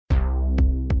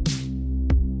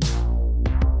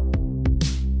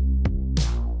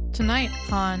Tonight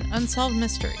on Unsolved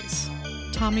Mysteries,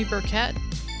 Tommy Burkett,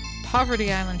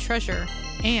 Poverty Island Treasure,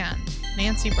 and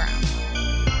Nancy Brown.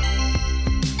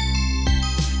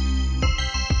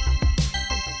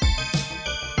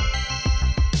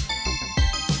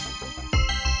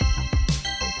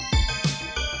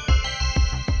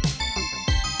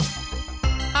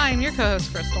 I'm your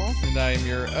co-host, Crystal. And I'm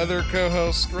your other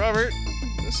co-host, Robert.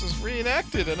 This is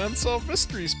Reenacted, an Unsolved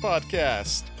Mysteries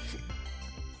podcast.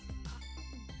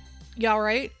 Y'all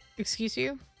right? Excuse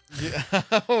you? Yeah.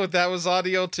 Oh, that was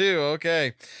audio too.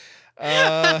 Okay.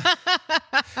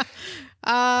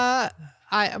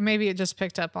 Maybe it just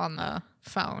picked up on the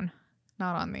phone,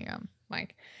 not on the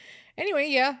mic. Anyway,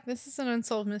 yeah, this is an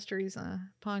Unsolved Mysteries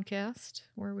podcast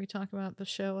where we talk about the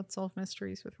show Unsolved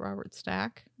Mysteries with Robert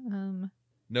Stack.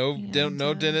 No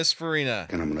Dennis Farina.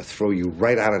 And I'm going to throw you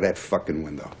right out of that fucking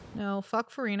window. No, fuck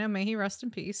Farina. May he rest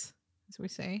in peace, as we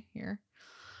say here.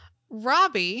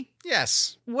 Robbie.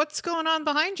 Yes. What's going on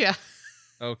behind you?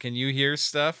 Oh, can you hear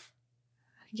stuff?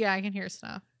 Yeah, I can hear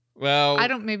stuff. Well, I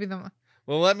don't. Maybe the.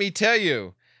 Well, let me tell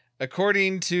you.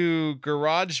 According to the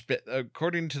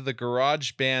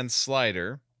GarageBand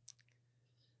slider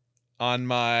on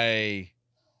my,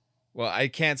 well, I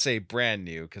can't say brand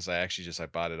new because I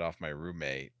bought it off my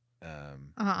roommate.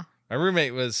 My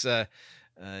roommate was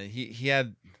he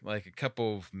had like a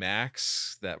couple of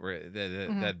Macs that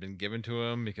had been given to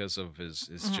him because of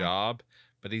his job,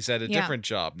 but he's at a different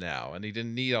job now and he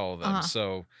didn't need all of them.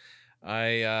 So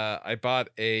I bought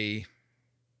a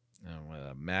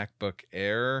MacBook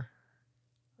Air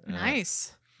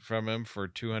nice from him for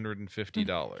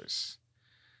 $250.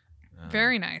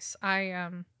 Very nice.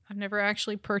 I've never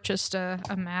actually purchased a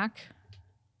Mac.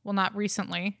 Well, not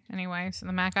recently anyway. So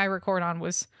the Mac I record on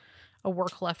was a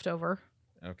work leftover.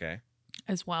 Okay.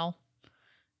 As well.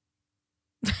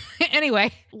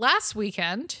 Anyway, last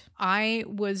weekend I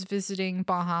was visiting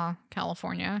Baja,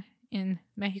 California in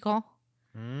Mexico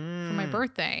for my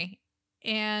birthday.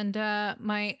 And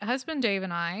my husband Dave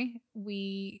and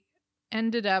we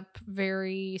ended up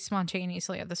very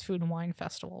spontaneously at this food and wine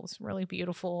festival. It was a really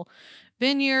beautiful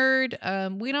vineyard.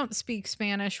 We don't speak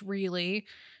Spanish really.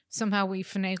 Somehow we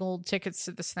finagled tickets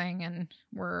to this thing and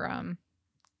we're,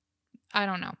 I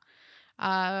don't know.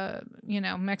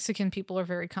 Mexican people are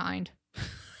very kind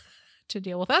to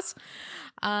deal with us.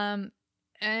 And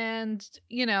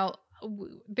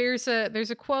there's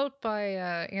a quote by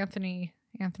Anthony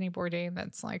Bourdain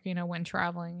that's like, when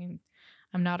traveling,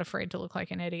 I'm not afraid to look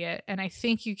like an idiot. And I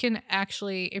think you can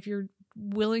actually, if you're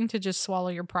willing to just swallow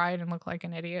your pride and look like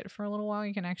an idiot for a little while,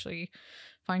 you can actually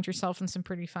find yourself in some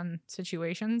pretty fun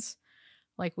situations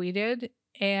like we did.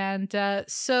 And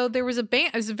so there was a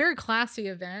band. It was a very classy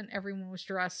event. Everyone was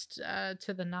dressed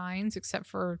to the nines except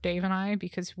for Dave and I,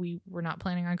 because we were not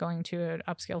planning on going to an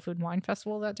upscale food and wine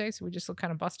festival that day. So we just looked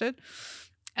kind of busted.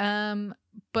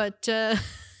 But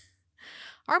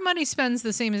our money spends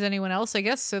the same as anyone else, I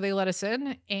guess. So they let us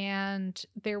in, and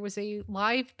there was a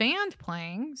live band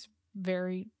playing.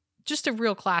 Just a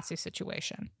real classy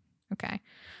situation. Okay.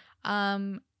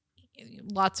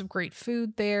 Lots of great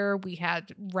food there. We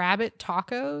had rabbit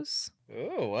tacos.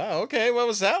 Oh, wow. Okay. What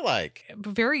was that like?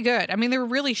 Very good. I mean, they were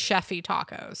really chefy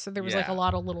tacos. So there was like a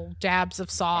lot of little dabs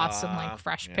of sauce and like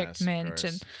fresh picked mint.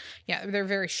 And they're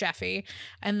very chefy.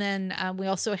 And then we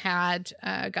also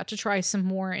got to try some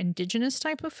more indigenous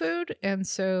type of food. And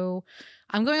so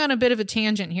I'm going on a bit of a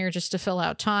tangent here just to fill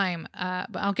out time.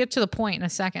 But I'll get to the point in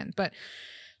a second. But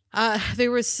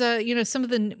there was, some of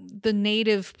the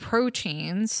native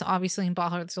proteins. Obviously in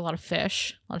Baja, there's a lot of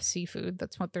fish, a lot of seafood.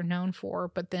 That's what they're known for.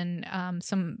 But then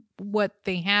what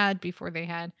they had before they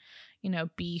had,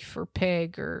 beef or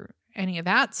pig or any of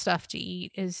that stuff to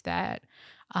eat is that,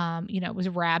 it was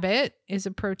rabbit is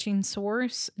a protein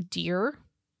source. Deer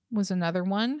was another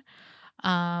one.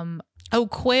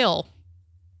 Quail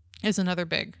is another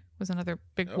big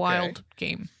wild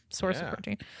game source of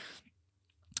protein.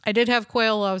 I did have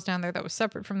quail while I was down there. That was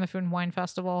separate from the food and wine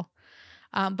festival.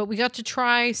 But we got to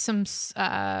try some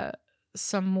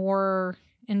more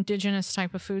indigenous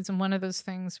type of foods. And one of those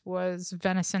things was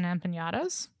venison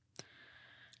empanadas.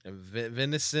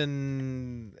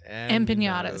 Venison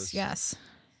empanadas, yes.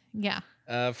 Yeah.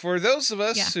 For those of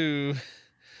us who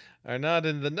are not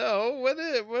in the know, what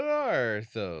are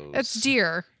those? It's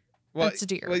deer. That's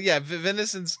deer. Well, yeah,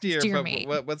 venison's deer. It's deer but meat.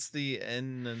 What's the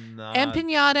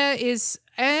empanada?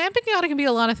 Empanada can be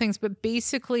a lot of things, but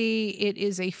basically it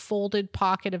is a folded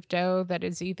pocket of dough that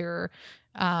is either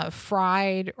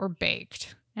fried or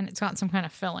baked, and it's got some kind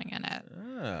of filling in it.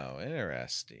 Oh,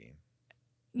 interesting.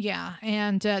 Yeah,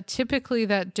 and typically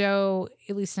that dough,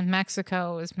 at least in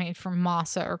Mexico, is made from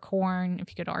masa or corn. If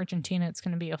you go to Argentina, it's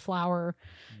going to be a flour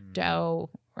dough.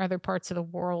 Or other parts of the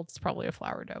world, it's probably a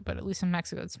flour dough, but at least in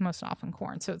Mexico, it's most often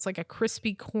corn. So it's like a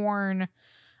crispy corn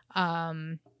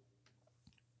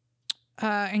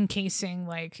encasing.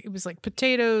 Like it was like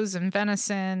potatoes and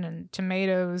venison and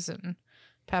tomatoes and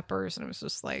peppers, and it was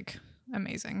just like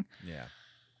amazing. Yeah.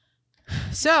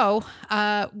 So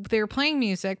they were playing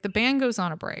music. The band goes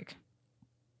on a break,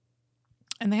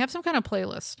 and they have some kind of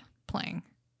playlist playing.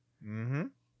 Mm-hmm.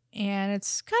 And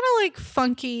it's kind of like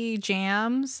funky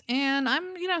jams. And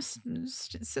I'm,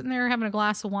 sitting there having a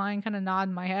glass of wine, kind of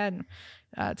nodding my head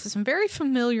to some very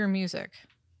familiar music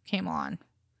came on.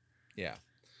 Yeah.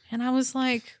 And I was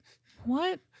like,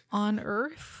 what on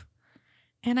earth?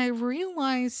 And I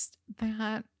realized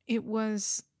that it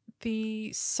was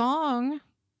the song,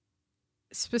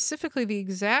 specifically the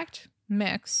exact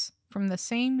mix from the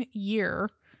same year,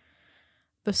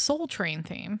 the Soul Train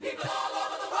theme.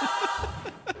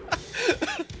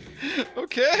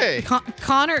 Okay.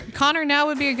 Connor, now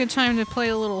would be a good time to play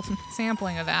a little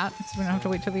sampling of that, so we don't have to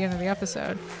wait till the end of the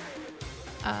episode.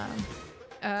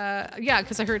 Yeah,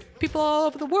 because I heard people all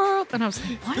over the world, and I was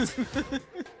like, what?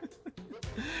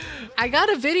 I got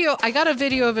a video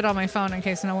of it on my phone in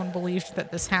case no one believed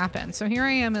that this happened. So here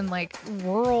I am in like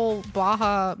rural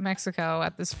Baja, Mexico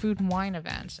at this food and wine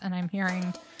event, and I'm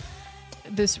hearing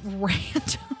this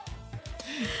random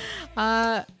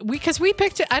because we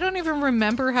picked it. I don't even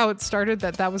remember how it started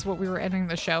that was what we were ending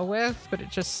the show with, but it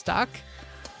just stuck.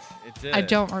 It did. I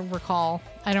don't recall.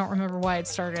 I don't remember why it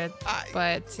started,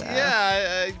 but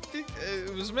I think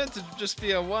it was meant to just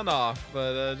be a one-off,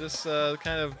 but just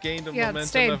kind of gained a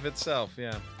momentum of itself.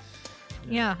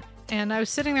 Yeah. And I was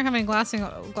sitting there having a glass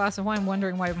of wine,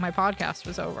 wondering why my podcast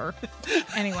was over.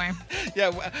 Anyway.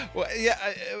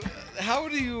 How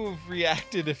would you have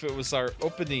reacted if it was our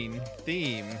opening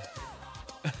theme?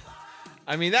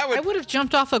 I mean, I would have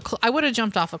jumped off a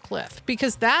cliff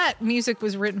because that music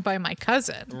was written by my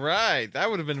cousin. Right. That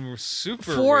would have been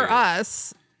super for weird.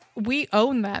 us. We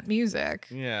own that music.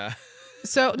 Yeah.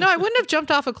 So no, I wouldn't have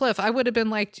jumped off a cliff. I would have been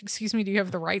like, "Excuse me, do you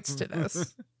have the rights to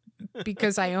this?"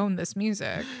 Because I own this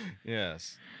music.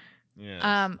 Yes.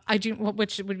 I do,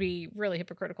 which would be really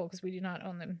hypocritical because we do not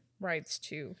own the rights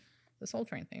to the Soul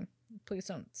Train theme. Please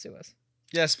don't sue us.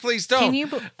 Yes, please don't.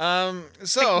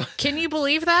 Can you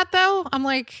believe that though? I'm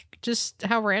like, just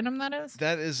how random that is.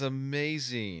 That is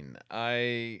amazing.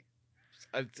 I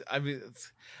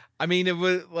mean, it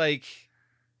would like,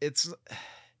 it's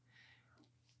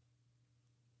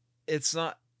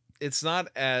not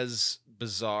as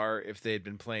bizarre if they had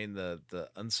been playing the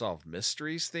Unsolved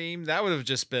Mysteries theme. That would have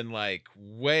just been like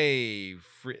way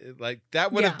free, like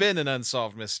that would have been an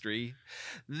unsolved mystery.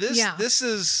 This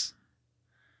is,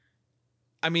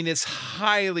 I mean, it's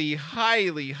highly,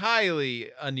 highly, highly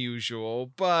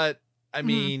unusual, but I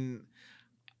mean,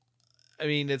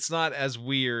 it's not as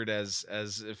weird as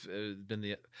if it had been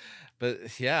the.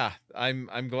 But yeah,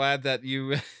 I'm glad that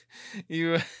you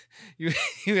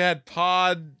had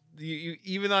pod. You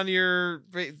even on your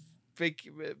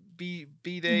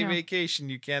B-day vacation,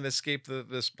 you can't escape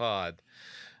this pod.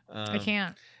 I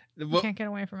can't. You can't get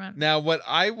away from it. Now, what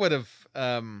I would have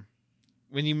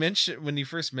when you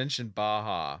first mentioned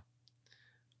Baja,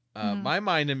 my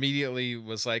mind immediately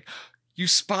was like, you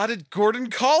spotted Gordon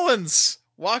Collins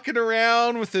walking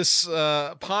around with this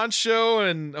poncho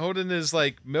and holding his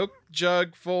like milk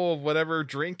jug full of whatever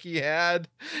drink he had,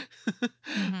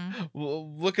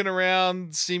 looking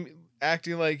around,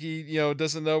 acting like he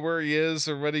doesn't know where he is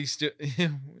or what he's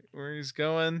where he's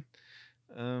going.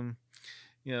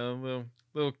 Little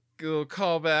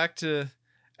callback to,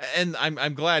 and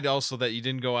I'm glad also that you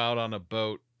didn't go out on a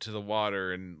boat to the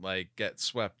water and like get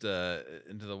swept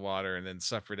into the water and then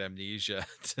suffered amnesia.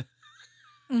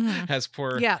 As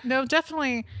poor. Yeah, no,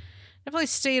 definitely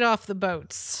stayed off the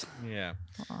boats. Yeah.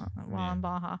 While in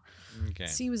Baja. Okay.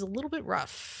 Sea was a little bit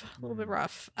rough.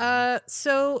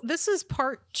 So this is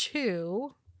part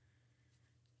 2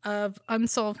 of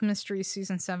Unsolved Mysteries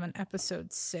Season 7,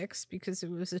 Episode 6, because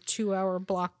it was a 2-hour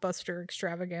blockbuster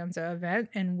extravaganza event,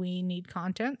 and we need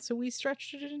content, so we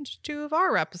stretched it into 2 of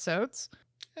our episodes.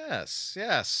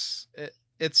 Yes.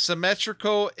 It's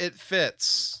symmetrical. It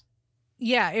fits.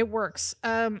 Yeah, it works.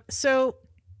 So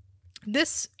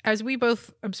this, as we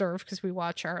both observed, because we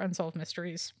watch our Unsolved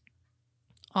Mysteries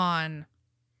on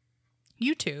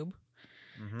YouTube,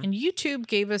 and YouTube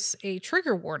gave us a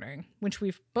trigger warning, which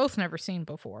we've both never seen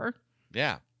before.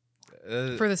 Yeah.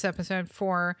 For this episode,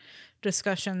 for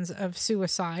discussions of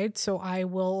suicide. So I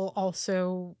will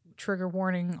also trigger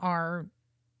warning our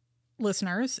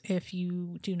listeners, if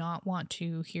you do not want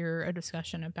to hear a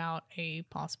discussion about a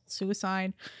possible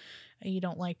suicide, you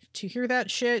don't like to hear that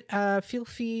shit, feel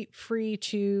free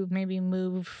to maybe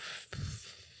move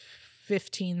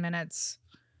 15 minutes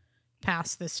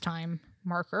past this time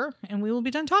marker, and we will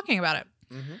be done talking about it.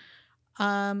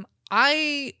 Mm-hmm.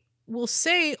 I will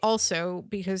say also,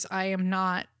 because I am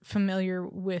not familiar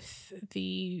with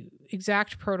the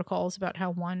exact protocols about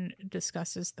how one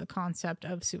discusses the concept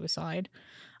of suicide.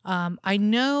 I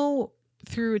know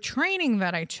through a training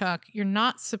that I took, you're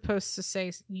not supposed to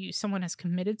say someone has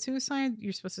committed suicide.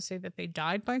 You're supposed to say that they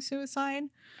died by suicide.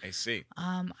 I see.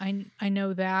 I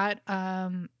know that.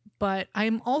 But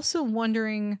I'm also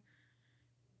wondering,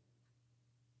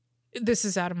 this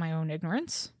is out of my own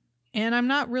ignorance, and I'm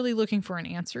not really looking for an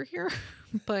answer here,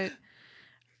 but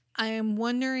I am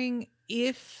wondering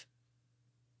if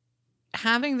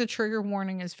having the trigger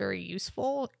warning is very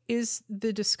useful. Is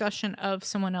the discussion of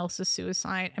someone else's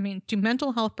suicide? I mean, do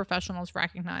mental health professionals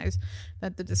recognize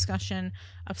that the discussion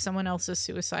of someone else's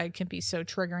suicide can be so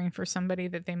triggering for somebody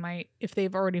that they might, if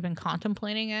they've already been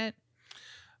contemplating it?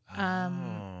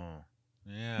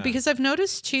 Yeah. Because I've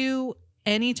noticed too,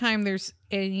 anytime there's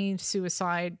any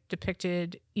suicide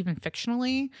depicted, even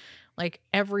fictionally, like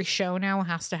every show now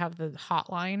has to have the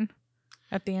hotline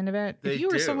at the end of it. If you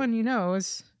or someone you know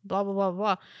is blah, blah,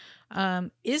 blah, blah.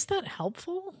 Is that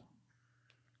helpful?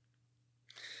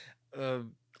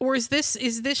 Or is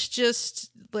this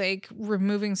just like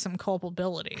removing some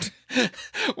culpability?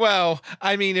 Well,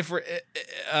 I mean, if we're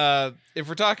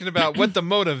talking about what the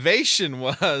motivation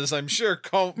was, I'm sure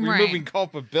removing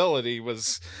culpability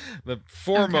was the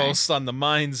foremost on the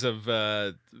minds of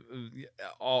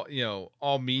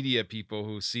all media people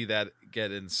who see that get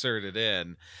inserted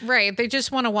in. Right. They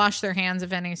just want to wash their hands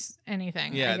of anything,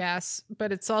 I guess.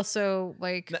 But it's also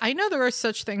like, I know there are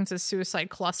such things as suicide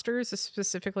clusters,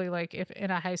 specifically like if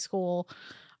in a high school,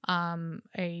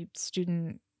 a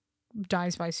student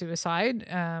dies by suicide,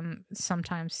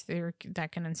 sometimes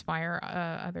that can inspire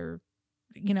other,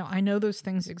 I know those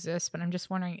things exist, but I'm just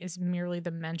wondering, is merely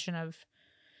the mention of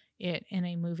it in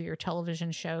a movie or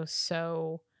television show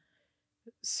so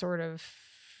sort of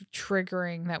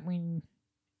triggering that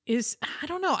I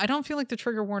don't know. I don't feel like the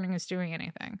trigger warning is doing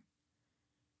anything.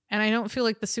 And I don't feel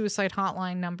like the suicide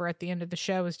hotline number at the end of the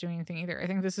show is doing anything either. I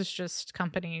think this is just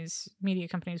media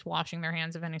companies washing their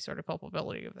hands of any sort of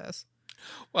culpability of this.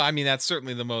 Well, I mean, that's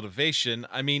certainly the motivation.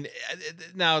 I mean,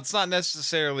 now it's not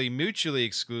necessarily mutually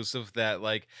exclusive that,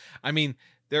 like, I mean,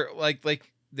 they're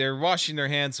they're washing their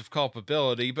hands of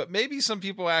culpability, but maybe some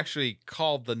people actually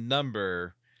called the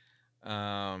number.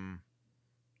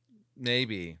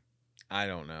 Maybe. I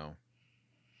don't know.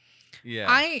 Yeah.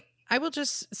 I will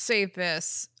just say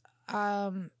this.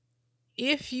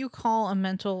 If you call a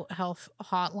mental health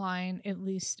hotline, at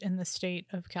least in the state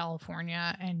of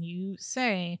California, and you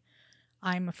say,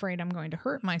 I'm afraid I'm going to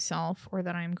hurt myself or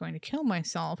that I'm going to kill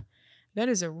myself, that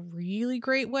is a really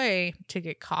great way to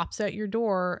get cops at your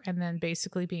door and then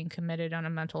basically being committed on a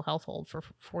mental health hold for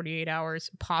 48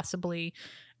 hours, possibly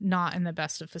not in the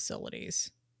best of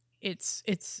facilities. It's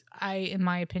in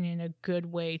my opinion, a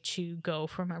good way to go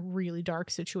from a really dark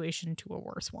situation to a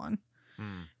worse one.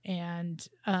 And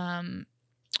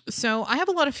so I have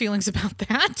a lot of feelings about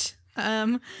that.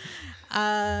 But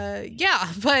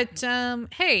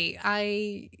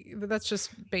hey, that's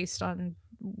just based on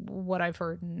what I've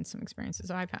heard and some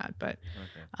experiences I've had. But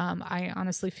I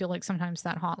honestly feel like sometimes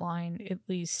that hotline, at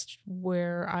least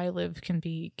where I live, can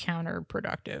be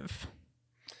counterproductive.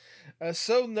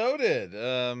 So noted.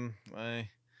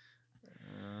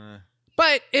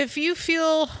 But if you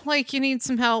feel like you need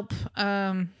some help,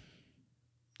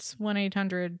 it's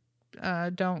 1-800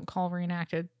 don't call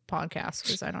reenacted podcast,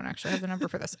 because I don't actually have the number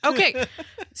for this. Okay,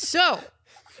 so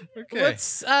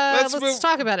let's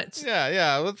talk about it.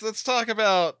 Yeah. Let's talk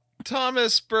about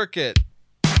Thomas Burkett.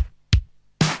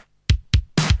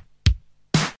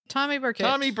 Tommy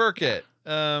Burkett.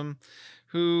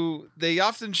 Who they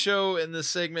often show in this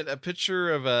segment a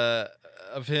picture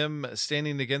of him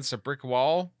standing against a brick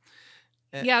wall.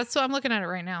 Yeah, so I'm looking at it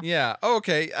right now. Yeah. Oh,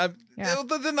 okay.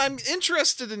 Then I'm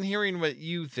interested in hearing what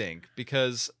you think,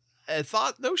 because a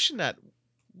notion that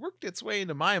worked its way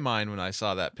into my mind when I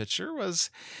saw that picture was,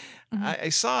 I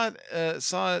saw it,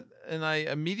 and I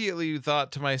immediately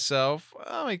thought to myself,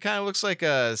 oh, he kind of looks like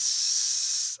a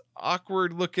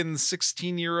awkward-looking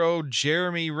 16-year-old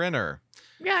Jeremy Renner.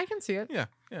 Yeah, I can see it. Yeah.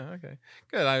 Okay.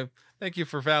 Good. Thank you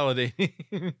for validating.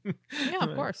 Yeah,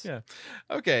 of course. Yeah.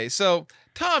 Okay. So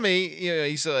Tommy,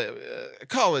 he's a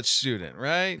college student,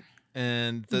 right?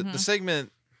 And the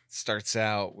segment starts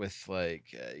out with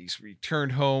like he's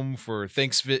returned home for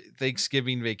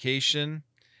Thanksgiving vacation,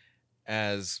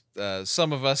 as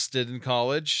some of us did in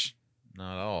college,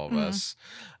 not all of us.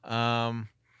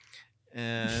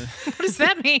 And what does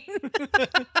that mean?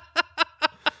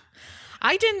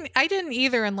 I didn't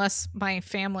either, unless my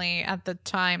family at the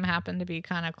time happened to be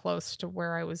kind of close to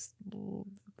where I was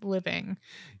living.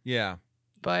 Yeah.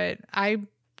 But I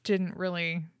didn't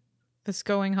really. This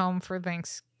going home for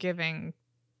Thanksgiving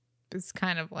is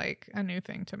kind of like a new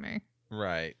thing to me.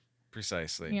 Right.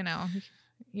 Precisely. You know.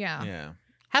 Yeah. Yeah.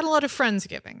 Had a lot of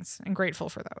Friendsgivings and grateful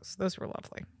for those. Those were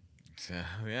lovely.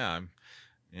 Yeah.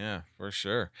 Yeah, for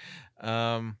sure.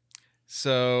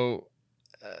 So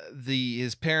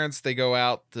his parents, they go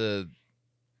out to,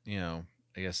 I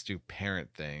guess do parent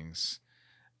things,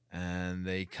 and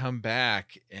they come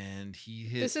back and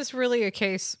This is really a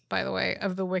case, by the way,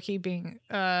 of the wiki being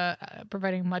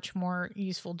providing much more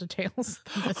useful details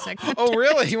than the segment. Oh,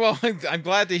 really? Well, I'm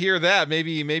glad to hear that.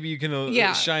 Maybe you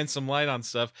can shine some light on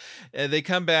stuff. They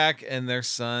come back and their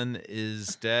son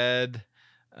is dead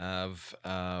of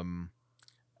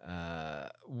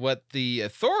what the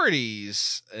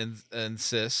authorities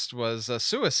insist was a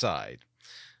suicide.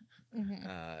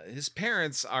 Mm-hmm. His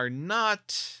parents are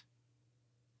not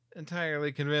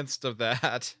entirely convinced of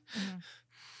that. Mm-hmm.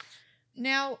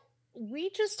 Now, we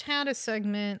just had a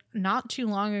segment not too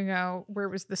long ago where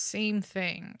it was the same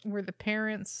thing, where the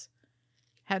parents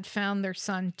had found their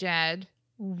son dead.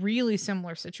 Really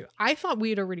similar situation. I thought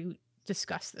we had already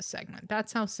discussed this segment.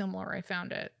 That's how similar I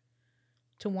found it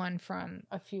to one from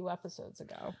a few episodes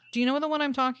ago. Do you know the one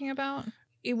I'm talking about?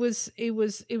 It was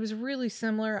really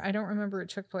similar. I don't remember it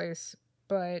took place,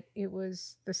 but it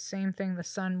was the same thing. The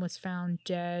son was found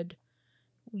dead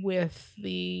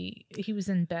he was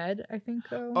in bed, I think,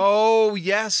 though. Oh,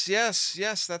 yes,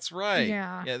 that's right.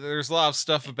 Yeah, there's a lot of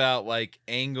stuff about like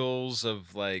angles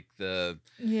of like the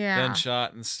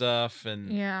gunshot and stuff, and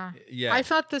yeah. I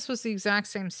thought this was the exact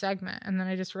same segment, and then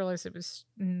I just realized it was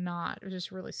not. It was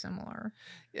just really similar.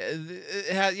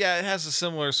 It has a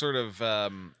similar sort of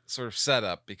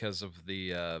setup because of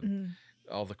the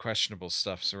all the questionable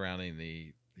stuff surrounding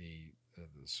the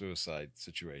suicide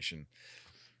situation.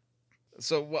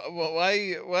 So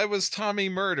why was Tommy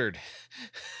murdered?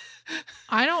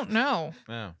 I don't know.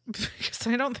 Oh. Because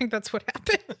I don't think that's what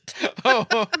happened.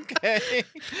 Oh, okay.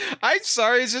 I'm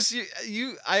sorry. It's just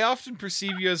you. I often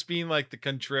perceive you as being like the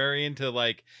contrarian to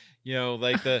like,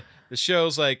 like the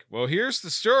show's like, well, here's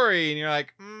the story, and you're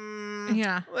like,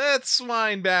 yeah, let's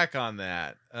wind back on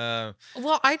that.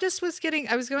 Well, I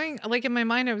was going like in my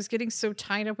mind, I was getting so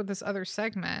tied up with this other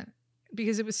segment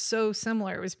because it was so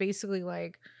similar. It was basically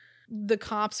like, the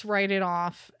cops write it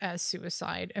off as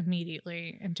suicide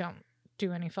immediately and don't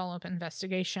do any follow-up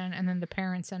investigation. And then the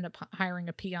parents end up hiring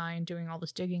a PI and doing all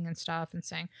this digging and stuff and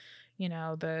saying,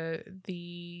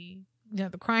 the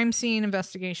crime scene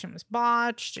investigation was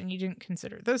botched and you didn't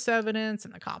consider this evidence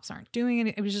and the cops aren't doing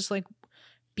it. It was just like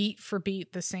beat for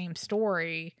beat the same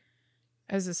story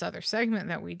as this other segment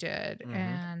that we did. Mm-hmm.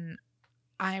 And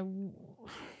I'm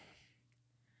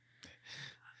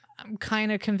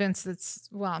kind of convinced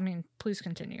please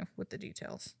continue with the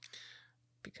details.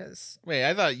 Because wait,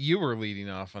 I thought you were leading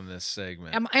off on this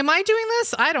segment. Am I doing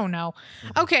this? I don't know.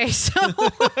 Okay, so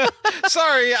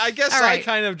sorry, I guess right. I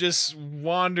kind of just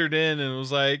wandered in and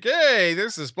was like, "Hey,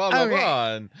 there's this blah blah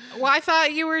blah." And well, I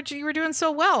thought you were doing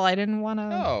so well. I didn't want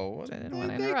to. Oh,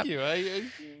 thank you. I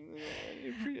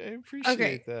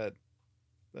appreciate that.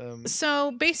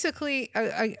 So basically,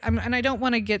 I don't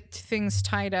want to get things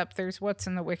tied up. There's what's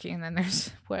in the wiki, and then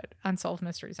there's what Unsolved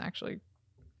Mysteries actually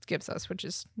gives us, which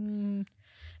is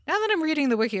now that I'm reading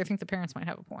the wiki, I think the parents might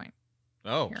have a point.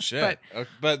 Oh here. Shit!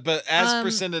 But as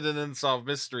presented in Unsolved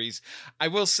Mysteries, I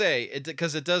will say it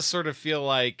because it does sort of feel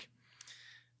like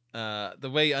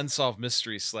the way Unsolved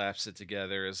Mysteries slaps it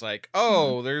together is like,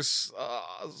 there's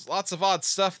lots of odd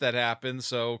stuff that happens,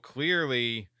 so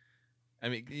clearly. I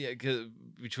mean,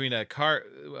 between a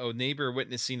neighbor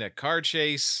witnessing a car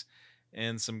chase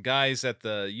and some guys at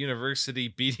the university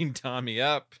beating Tommy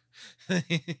up,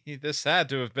 this had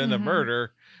to have been a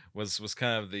murder, was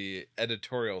kind of the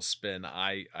editorial spin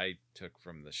I took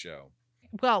from the show.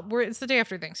 Well, it's the day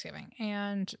after Thanksgiving,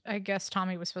 and I guess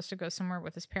Tommy was supposed to go somewhere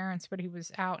with his parents, but he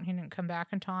was out and he didn't come back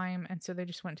in time, and so they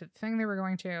just went to the thing they were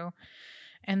going to,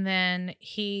 and then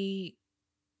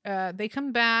they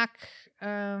come back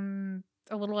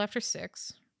a little after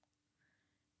 6,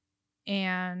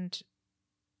 and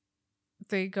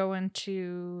they go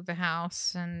into the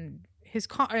house, and his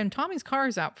car and Tommy's car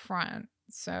is out front,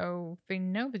 so they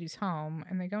know that he's home,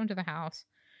 and they go into the house,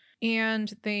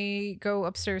 and they go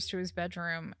upstairs to his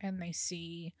bedroom, and they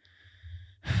see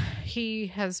he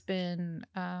has been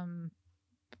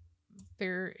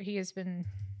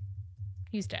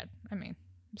he's dead. I mean,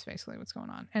 that's basically what's going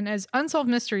on. And as Unsolved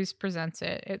Mysteries presents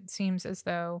it, it seems as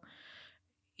though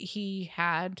he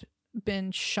had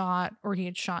been shot, or he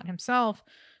had shot himself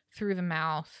through the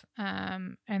mouth.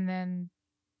 And then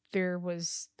there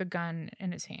was the gun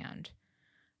in his hand.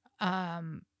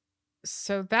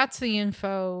 So that's the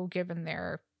info given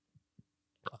there.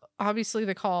 Obviously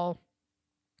they call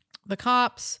the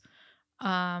cops,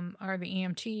 are the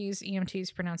EMTs.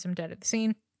 EMTs pronounce him dead at the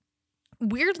scene.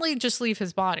 Weirdly, just leave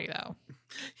his body though.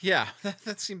 Yeah,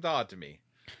 that seemed odd to me.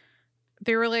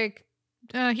 They were like,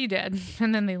 he did,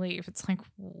 and then they leave. It's like,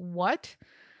 what?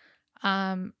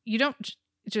 You don't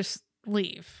just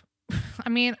leave. I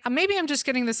mean, maybe I'm just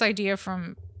getting this idea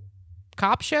from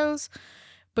cop shows,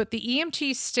 but the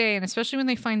EMTs stay, and especially when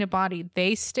they find a body,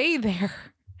 they stay there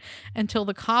until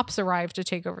the cops arrive to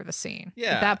take over the scene.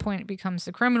 Yeah. At that point, it becomes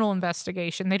a criminal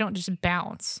investigation. They don't just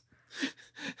bounce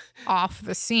off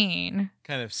the scene.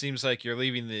 Kind of seems like you're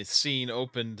leaving the scene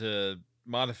open to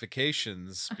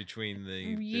modifications between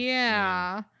the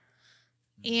yeah.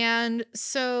 And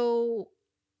so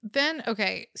then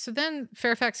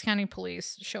Fairfax County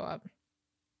Police show up.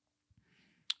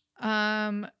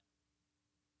 And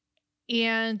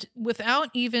without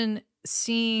even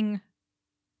seeing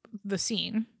the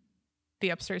scene, the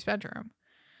upstairs bedroom,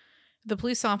 the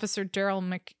police officer Daryl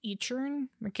McEachern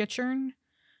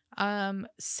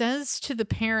says to the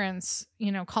parents,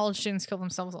 college students kill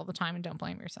themselves all the time and don't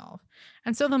blame yourself.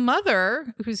 And so the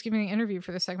mother, who's giving the interview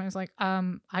for this segment, is like,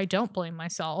 I don't blame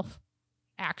myself,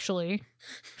 actually.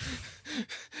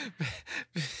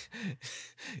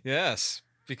 Yes,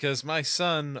 because my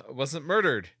son wasn't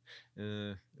murdered.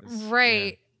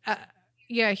 Right.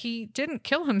 Yeah, he didn't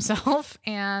kill himself.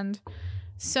 And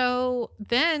so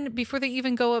then before they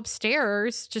even go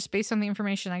upstairs, just based on the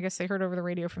information I guess they heard over the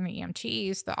radio from the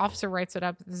EMTs, the officer writes it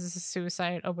up. This is a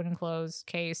suicide, open and close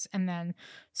case. And then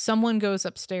someone goes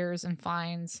upstairs and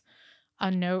finds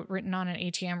a note written on an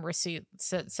ATM receipt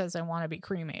that says, I want to be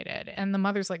cremated. And the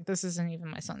mother's like, this isn't even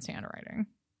my son's handwriting.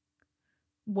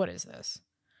 What is this?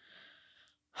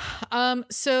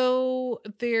 So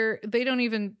they don't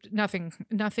even,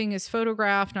 nothing is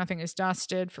photographed, nothing is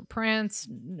dusted for prints,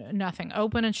 nothing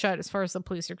open and shut. As far as the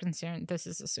police are concerned, this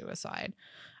is a suicide.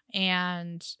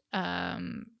 And,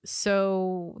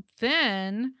 so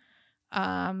then,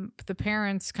 the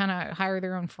parents kind of hire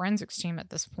their own forensics team at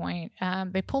this point.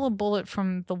 They pull a bullet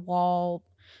from the wall.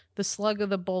 The slug of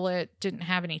the bullet didn't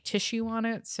have any tissue on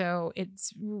it. So it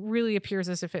really appears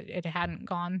as if it hadn't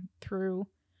gone through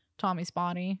Tommy's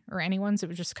body or anyone's. It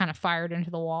was just kind of fired into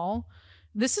the wall.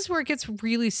 This is where it gets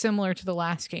really similar to the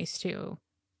last case too,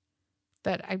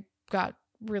 that I got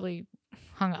really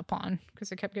hung up on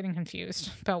because I kept getting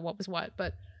confused about what was what.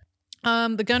 But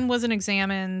the gun wasn't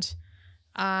examined.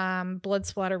 Blood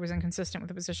splatter was inconsistent with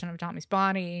the position of Tommy's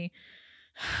body.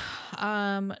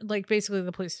 Basically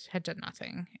the police had done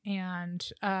nothing. And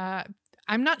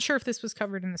I'm not sure if this was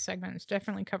covered in the segment. It's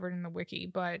definitely covered in the wiki,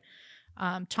 but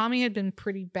Tommy had been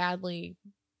pretty badly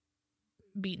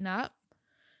beaten up.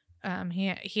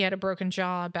 He had a broken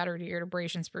jaw, battered ear,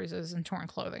 abrasions, bruises, and torn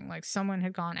clothing. Like someone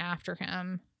had gone after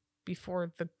him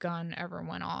before the gun ever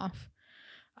went off.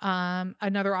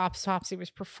 Another autopsy was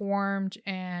performed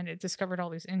and it discovered all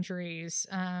these injuries.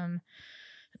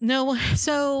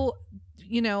 Basically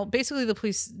the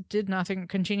police did nothing,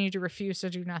 continued to refuse to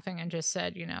do nothing, and just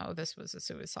said, this was a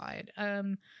suicide.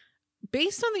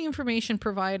 Based on the information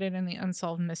provided in the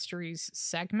Unsolved Mysteries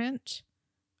segment,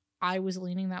 I was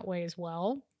leaning that way as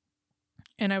well.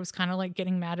 And I was kind of like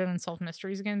getting mad at Unsolved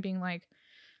Mysteries again, being like,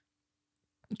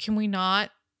 can we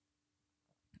not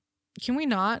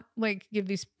like give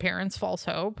these parents false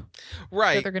hope?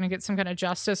 Right. That they're going to get some kind of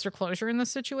justice or closure in this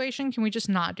situation? Can we just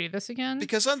not do this again?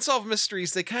 Because Unsolved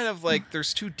Mysteries, they kind of like,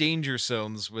 there's two danger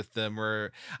zones with them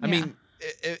where, I mean,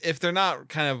 if they're not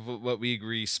kind of what we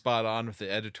agree spot on with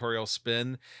the editorial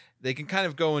spin, they can kind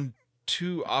of go in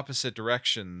two opposite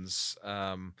directions.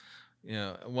 One,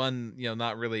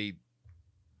 not really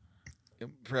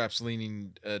perhaps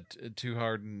leaning too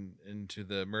hard into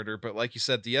the murder, but like you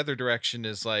said, the other direction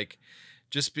is like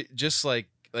just like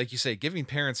you say, giving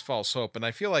parents false hope. And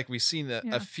I feel like we've seen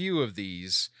a few of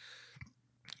these,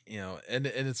 and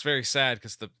it's very sad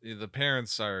because the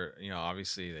parents are,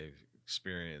 obviously they've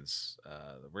experienced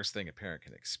the worst thing a parent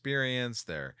can experience.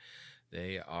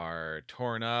 They are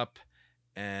torn up,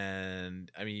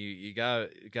 and I mean you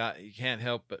can't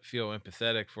help but feel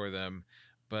empathetic for them.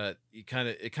 But it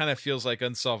kind of feels like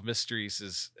Unsolved Mysteries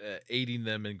is aiding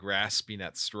them in grasping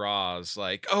at straws.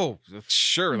 Like, oh,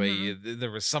 surely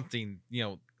there was something,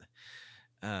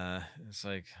 It's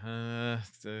like,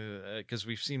 because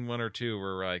we've seen one or two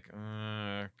where we're like,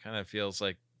 kind of feels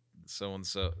like so and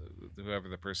so, whoever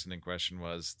the person in question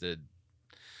was, did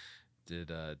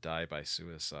die by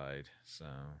suicide. So,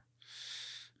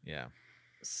 yeah.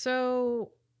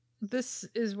 So this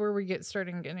is where we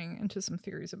starting getting into some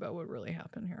theories about what really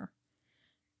happened here.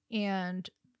 And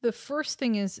the first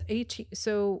thing is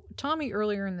so Tommy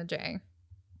earlier in the day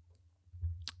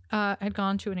had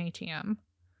gone to an ATM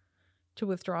to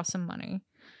withdraw some money.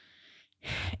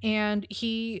 And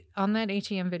on that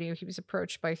ATM video, he was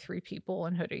approached by 3 people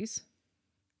in hoodies.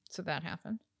 So that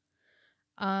happened.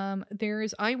 There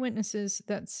is eyewitnesses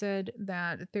that said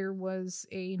that there was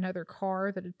another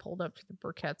car that had pulled up to the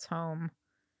Burkett's home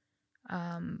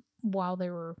while they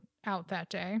were out that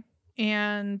day.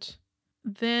 And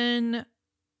then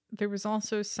there was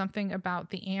also something about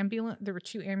the ambulance. There were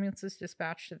 2 ambulances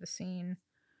dispatched to the scene.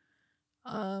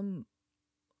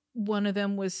 One of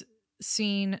them was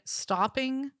seen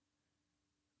stopping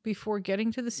before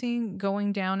getting to the scene,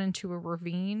 going down into a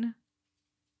ravine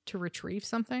to retrieve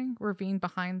something, ravine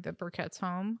behind the Burkett's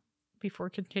home, before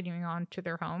continuing on to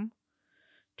their home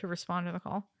to respond to the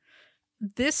call.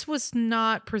 This was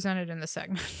not presented in the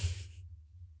segment.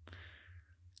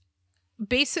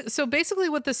 So basically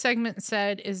what the segment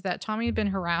said is that Tommy had been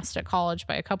harassed at college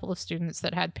by a couple of students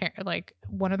that had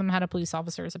one of them had a police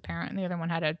officer as a parent and the other one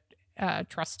had a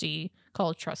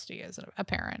college trustee as a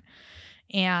parent.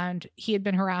 And he had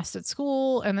been harassed at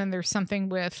school, and then there's something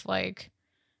with like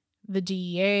the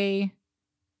DEA.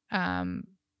 I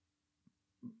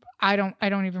don't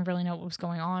even really know what was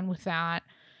going on with that.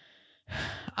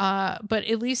 But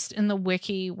at least in the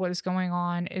wiki, what is going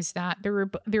on is that there were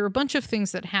a bunch of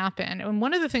things that happened. And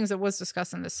one of the things that was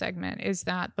discussed in this segment is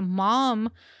that the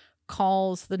mom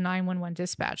calls the 911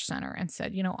 dispatch center and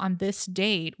said, on this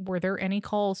date, were there any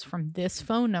calls from this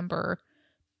phone number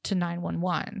to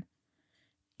 911?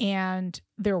 And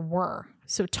there were.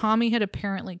 So Tommy had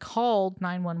apparently called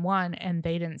 911 and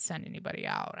they didn't send anybody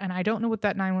out. And I don't know what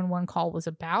that 911 call was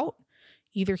about.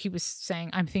 Either he was saying,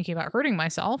 I'm thinking about hurting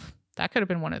myself. That could have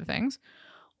been one of the things.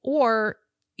 Or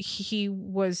he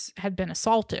had been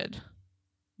assaulted,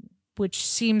 which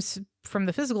seems from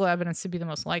the physical evidence to be the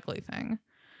most likely thing.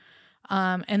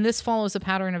 And this follows a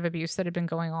pattern of abuse that had been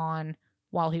going on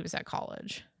while he was at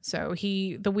college. So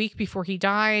the week before he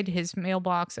died, his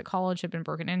mailbox at college had been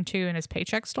broken into and his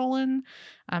paycheck stolen.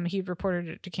 He reported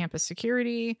it to campus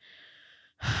security.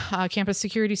 Campus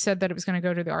security said that it was going to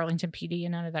go to the Arlington PD,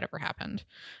 and none of that ever happened.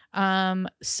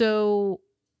 So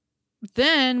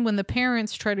then when the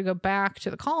parents try to go back to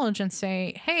the college and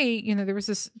say, hey, there was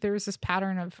this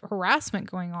pattern of harassment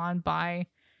going on by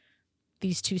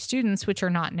these 2 students, which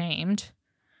are not named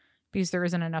because there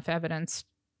isn't enough evidence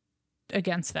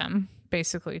against them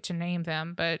basically to name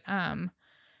them, but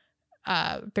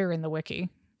they're in the wiki in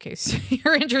case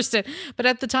you're interested. But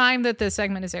at the time that the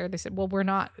segment is aired, they said, well,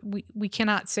 we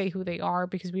cannot say who they are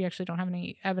because we actually don't have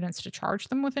any evidence to charge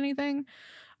them with anything.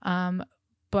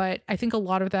 But I think a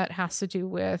lot of that has to do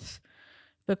with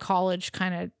the college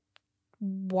kind of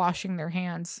washing their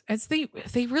hands as they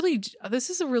really, this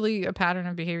is a pattern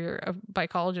of behavior by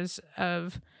colleges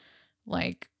of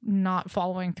like not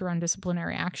following through on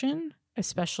disciplinary action,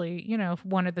 especially, if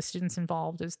one of the students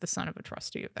involved is the son of a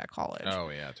trustee of that college. Oh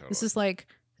yeah, totally. This is like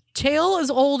tale as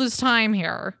old as time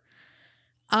here.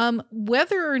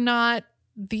 Whether or not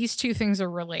these 2 things are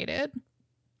related,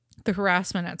 the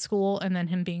harassment at school and then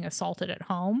him being assaulted at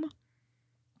home,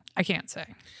 I can't say.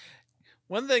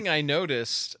 One thing I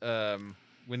noticed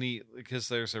because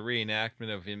there's a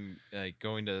reenactment of him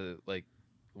going to like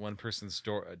one person's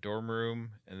dorm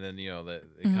room, and then they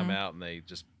come out and they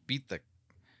just beat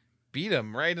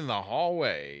him right in the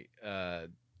hallway.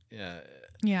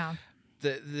 Yeah.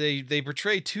 They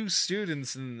portray 2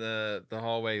 students in the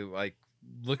hallway like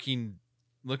looking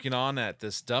on at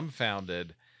this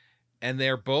dumbfounded, and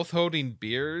they're both holding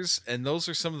beers, and those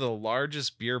are some of the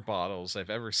largest beer bottles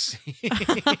I've ever seen.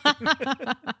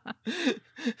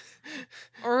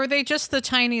 Or are they just the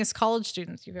tiniest college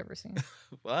students you've ever seen?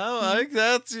 Well, I think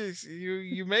that's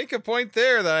you make a point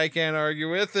there that I can't argue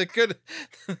with. It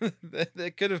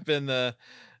could have been a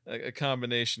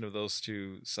combination of those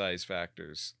 2 size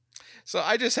factors. So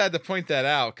I just had to point that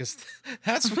out because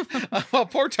that's while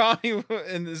poor Tommy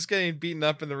is getting beaten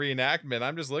up in the reenactment.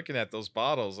 I'm just looking at those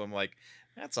bottles. I'm like,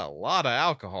 that's a lot of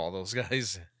alcohol those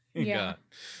guys got.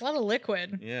 A lot of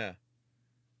liquid. Yeah.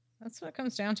 That's what it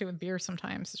comes down to with beer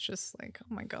sometimes. It's just like, oh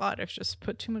my God, I've just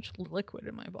put too much liquid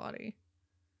in my body.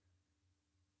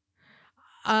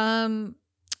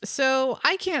 So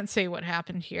I can't say what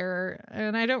happened here,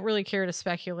 and I don't really care to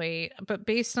speculate, but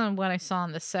based on what I saw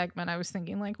in this segment, I was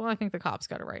thinking like, well, I think the cops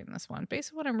got it right in this one.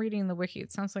 Based on what I'm reading in the wiki,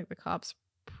 it sounds like the cops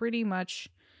pretty much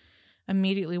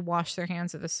immediately washed their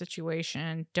hands of the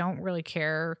situation, don't really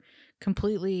care,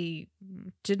 completely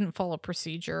didn't follow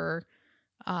procedure.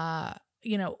 You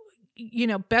know,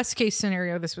 best case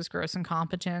scenario, this was gross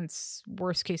incompetence.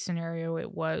 Worst case scenario,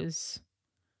 it was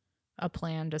a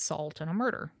planned assault and a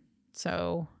murder.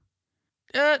 So,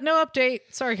 no update.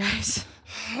 Sorry, guys.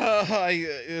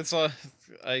 I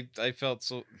felt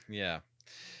so, yeah.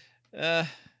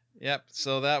 Yep.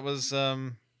 So that was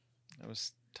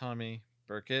Tommy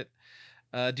Burkett.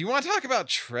 Do you want to talk about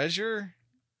Treasure?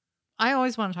 I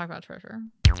always want to talk about Treasure.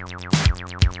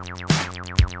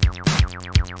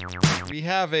 We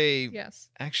have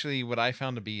actually what I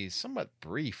found to be somewhat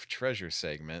brief Treasure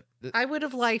segment. I would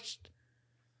have liked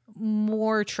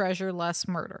more Treasure, less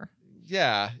murder.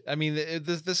 Yeah, I mean,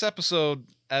 this episode,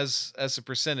 as a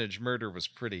percentage, murder was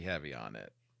pretty heavy on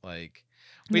it. Like,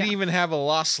 we didn't even have a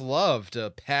lost love to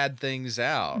pad things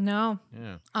out. No.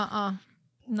 Yeah.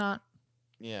 Not.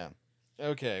 Yeah.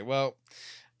 Okay, well,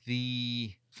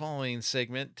 the following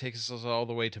segment takes us all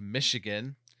the way to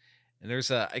Michigan. And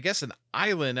there's I guess an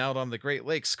island out on the Great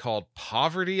Lakes called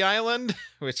Poverty Island,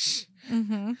 which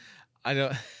I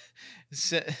don't...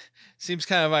 Seems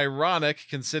kind of ironic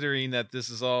considering that this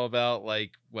is all about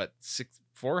like what,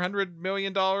 $400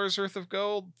 million worth of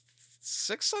gold,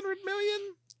 600 million,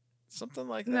 something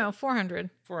like that. No,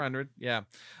 400. 400, yeah.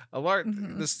 A large.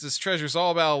 This treasure is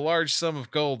all about a large sum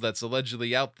of gold that's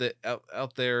allegedly out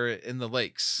there in the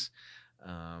lakes.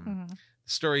 The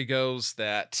story goes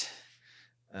that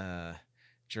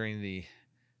during the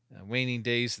waning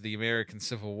days of the American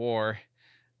Civil War,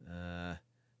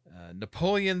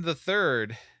 Napoleon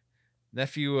III,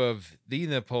 nephew of the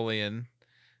Napoleon,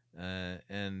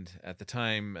 and at the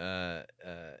time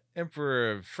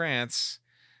Emperor of France,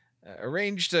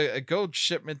 arranged a gold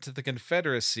shipment to the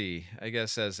Confederacy, I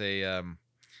guess as a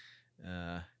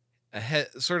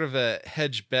sort of a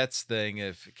hedge bets thing.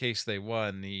 If in case they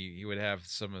won, he would have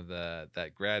some of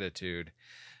that gratitude.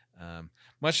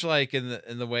 Much like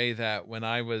in the way that when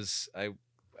I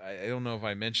don't know if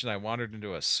I mentioned I wandered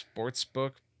into a sports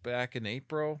book back in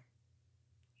April.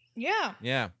 Yeah.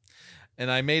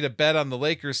 And I made a bet on the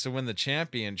Lakers to win the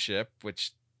championship,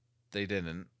 which they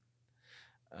didn't.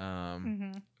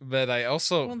 But I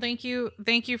also... Well, thank you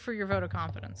for your vote of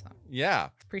confidence, though. Yeah.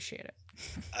 Appreciate it.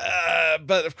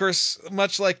 But of course,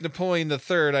 much like Napoleon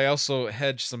III, I also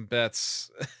hedged some bets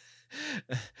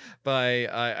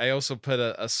I also put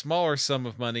a smaller sum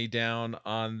of money down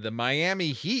on the Miami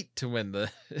Heat to win the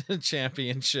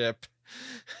championship.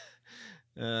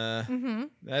 That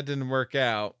didn't work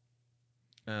out.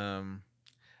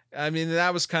 I mean,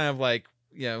 that was kind of like,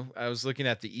 I was looking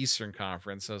at the Eastern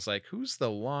Conference. I was like, who's the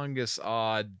longest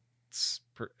odds?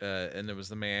 And it was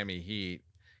the Miami Heat.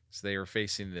 So they were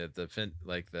facing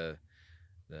the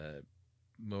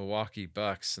Milwaukee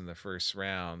Bucks in the first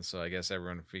round. So I guess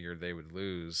everyone figured they would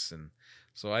lose. And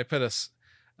so I put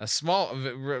a small,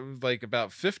 like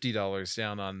about $50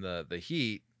 down on the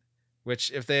Heat,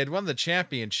 which if they had won the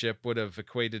championship would have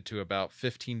equated to about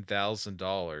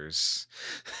 $15,000.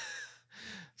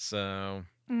 So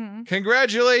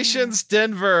congratulations,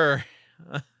 Denver.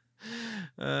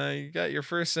 You got your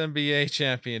first NBA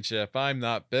championship. I'm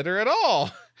not bitter at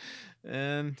all.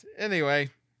 And anyway,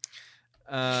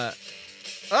 oh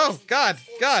God.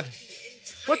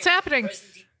 What's happening?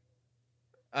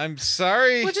 I'm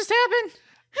sorry. What just happened?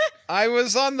 I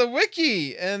was on the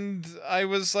wiki and I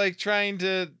was like trying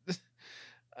to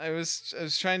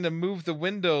move the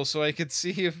window so I could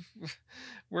see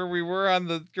where we were on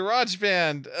the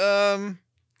GarageBand.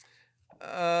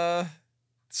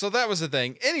 So that was the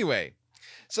thing. Anyway,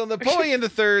 so Napoleon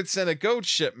III sent a gold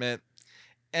shipment,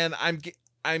 and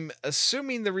I'm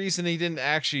assuming the reason he didn't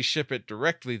actually ship it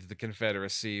directly to the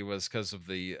Confederacy was because of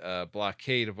the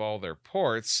blockade of all their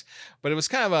ports. But it was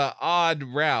kind of an odd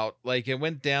route. Like it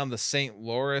went down the St.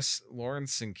 Lawrence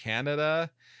in Canada.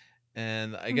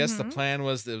 And I guess the plan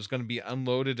was that it was going to be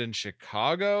unloaded in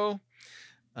Chicago.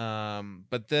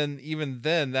 But then even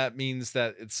then, that means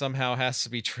that it somehow has to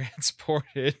be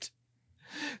transported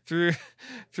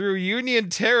through Union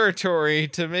territory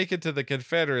to make it to the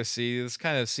Confederacy. This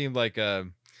kind of seemed like a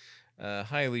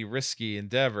highly risky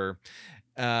endeavor.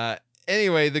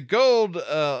 Anyway, the gold,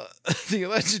 the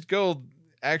alleged gold,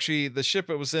 actually the ship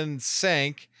it was in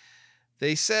sank.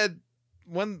 They said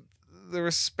there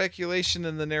was speculation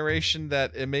in the narration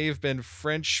that it may have been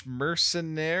French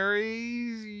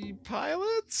mercenary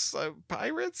pirates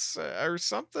or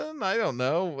something. I don't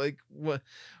know. Like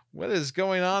what is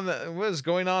going on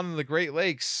in the Great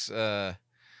Lakes? Well,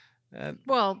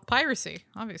 piracy,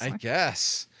 obviously. I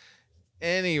guess.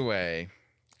 Anyway,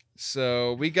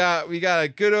 so we got a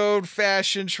good old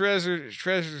fashioned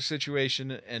treasure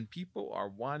situation, and people are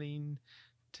wanting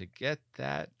to get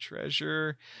that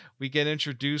treasure. We get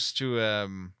introduced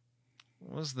to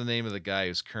what was the name of the guy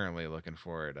who's currently looking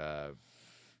for it?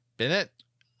 Bennett?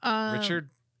 Richard?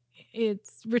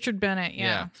 It's Richard Bennett,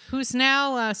 yeah. Who's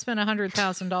now spent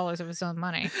 $100,000 of his own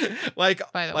money. By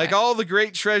the way, all the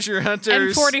great treasure hunters.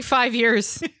 And 45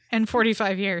 years. And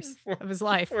 45 years of his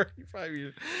life. 45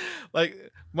 years.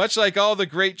 Much like all the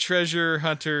great treasure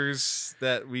hunters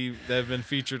that have been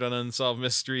featured on Unsolved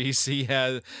Mysteries, he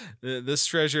had this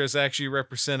treasure has actually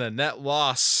represent a net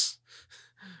loss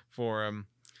for him.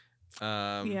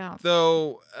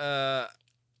 Though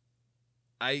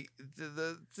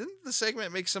didn't the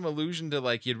segment make some allusion to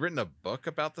he had written a book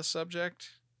about the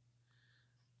subject?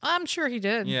 I'm sure he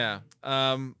did. Yeah.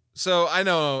 So I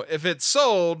know if it's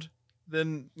sold,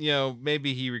 then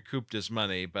maybe he recouped his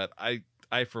money. But I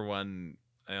for one,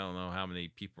 I don't know how many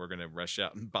people are going to rush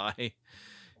out and buy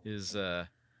his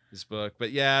book.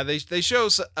 But yeah, they show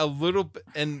us a little bit,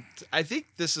 and I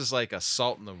think this is like a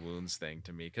salt in the wounds thing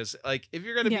to me, because if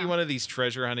you're going to be one of these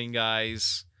treasure hunting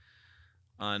guys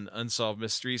on Unsolved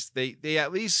Mysteries, they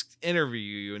at least interview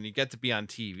you and you get to be on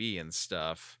TV and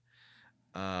stuff.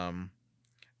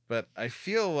 But I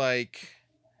feel like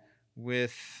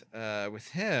with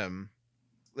him,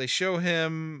 they show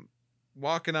him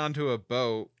walking onto a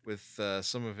boat with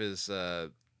some of his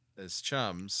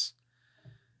chums.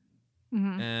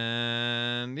 Mm-hmm.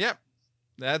 And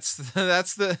that's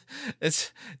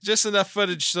it's just enough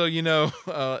footage so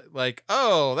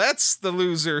oh, that's the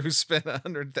loser who spent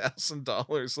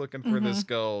 $100,000 looking for this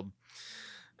gold.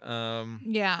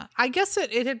 I guess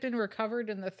it had been recovered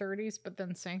in the 30s but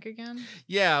then sank again.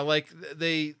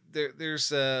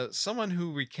 There's someone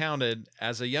who recounted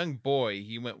as a young boy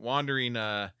he went wandering.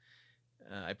 I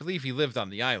believe he lived on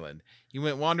the island. He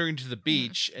went wandering to the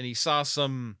beach and he saw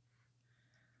some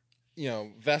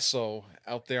vessel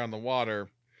out there on the water.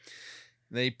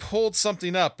 They pulled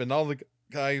something up and all the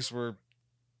guys were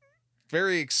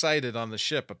very excited on the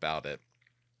ship about it.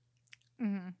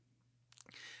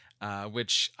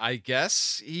 Which I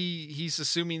guess he's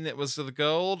assuming that was the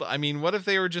gold. I mean, what if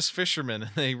they were just fishermen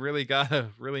and they really got a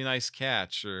really nice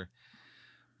catch?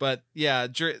 But yeah,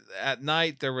 at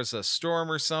night there was a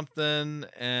storm or something,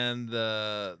 and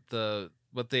the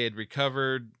what they had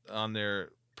recovered on their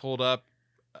pulled up,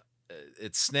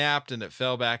 it snapped and it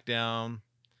fell back down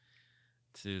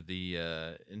to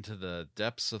the into the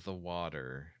depths of the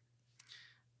water.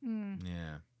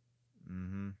 Yeah.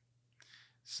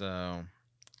 So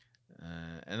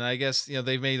and I guess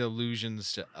they've made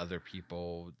allusions to other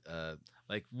people,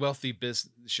 like wealthy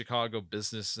Chicago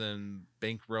business and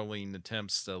bankrolling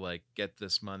attempts to get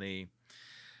this money.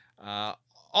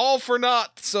 All for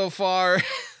naught so far.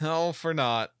 All for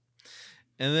naught.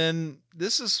 And then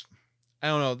I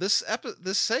don't know, this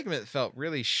segment felt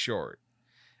really short.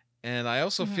 And I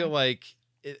also feel like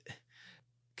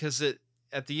because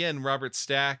at the end, Robert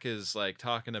Stack is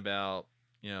talking about,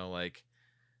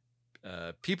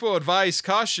 people advise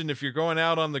caution if you're going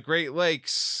out on the Great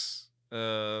Lakes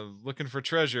looking for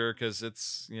treasure, because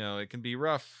it's, it can be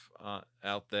rough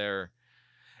out there.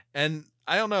 And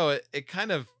I don't know, it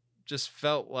kind of just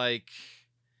felt like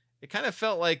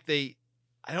they,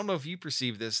 I don't know if you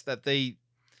perceive this, that he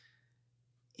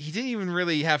didn't even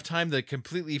really have time to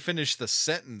completely finish the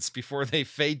sentence before they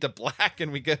fade to black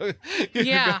and we go.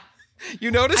 Yeah.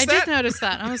 You noticed that? I did notice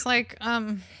that. I was like,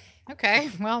 okay,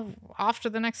 well, off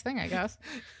to the next thing, I guess.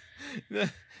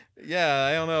 Yeah,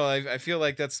 I don't know. I feel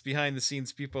like that's behind the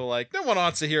scenes. People no one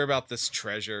wants to hear about this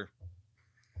treasure.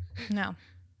 No.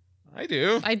 I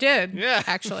do. I did. Yeah.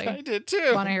 Actually. I did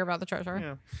too. Want to hear about the treasure.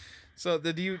 Yeah. So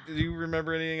did you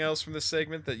remember anything else from this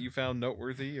segment that you found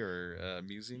noteworthy or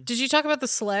amusing? Did you talk about the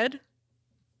sled?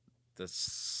 The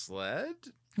sled?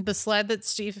 The sled that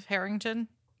Steve Harrington,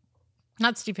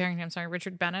 not Steve Harrington, I'm sorry,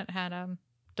 Richard Bennett had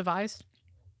devised.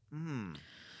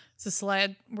 It's a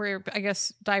sled where I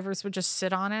guess divers would just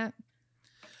sit on it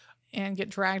and get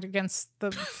dragged against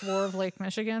the floor of Lake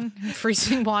Michigan in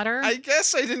freezing water. I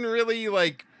guess I didn't really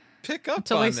pick up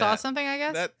until on they that. Saw something, I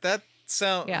guess. That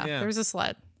sound. Yeah, there was a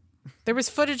sled. There was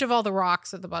footage of all the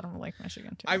rocks at the bottom of Lake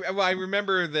Michigan too. I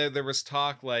remember that there was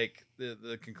talk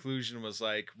the conclusion was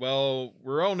well,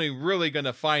 we're only really going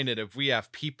to find it if we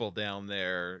have people down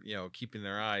there, keeping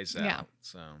their eyes out. Yeah.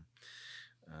 So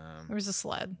there was a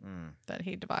sled that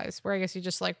he devised where I guess you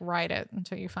just ride it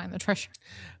until you find the treasure.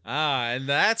 And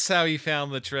that's how he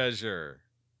found the treasure.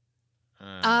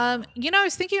 I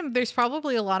was thinking there's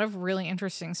probably a lot of really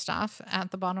interesting stuff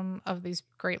at the bottom of these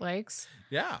Great Lakes.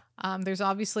 Yeah. There's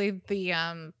obviously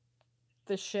the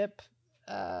ship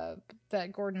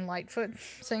that Gordon Lightfoot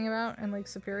sang about in Lake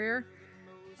Superior,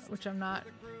 which I'm not.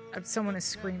 Someone is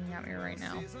screaming at me right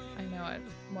now. I know it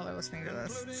while they're listening to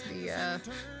this. It's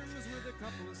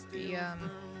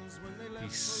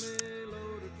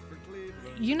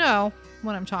you know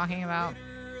what I'm talking about.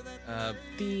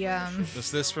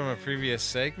 Was this from a previous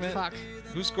segment? Fuck.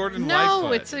 Who's Gordon Lightfoot?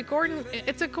 No, it's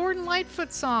a Gordon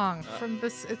Lightfoot song from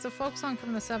this. It's a folk song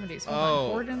from the 70s. Hold on.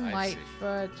 Gordon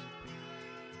Lightfoot.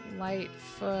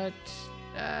 Lightfoot.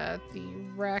 The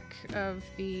wreck of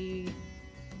the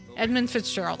Edmund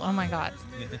Fitzgerald. Oh my God.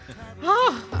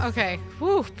 Oh, okay.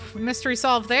 Whew. Mystery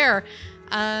solved there.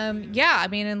 I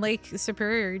mean, in Lake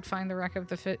Superior, you'd find the wreck of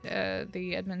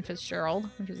the Edmund Fitzgerald,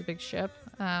 which is a big ship.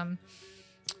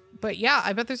 But yeah,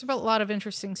 I bet there's a lot of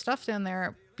interesting stuff down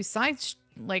there besides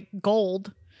like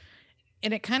gold.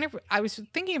 And I was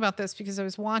thinking about this because I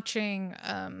was watching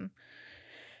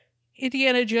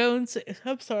Indiana Jones.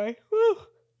 I'm sorry. Woo.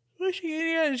 Watching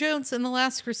Indiana Jones and the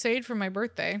Last Crusade for my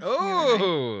birthday.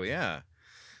 Oh, yeah.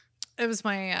 It was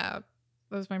my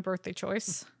birthday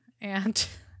choice. And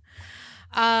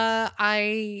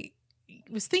I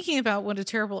was thinking about what a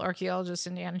terrible archaeologist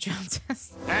Indiana Jones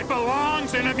is. That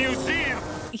belongs in a museum.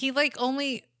 He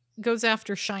only goes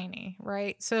after shiny,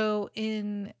 right? So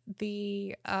in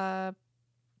the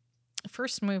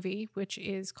first movie, which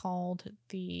is called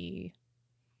the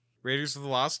Raiders of the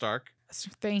Lost Ark.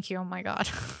 Thank you. Oh my God.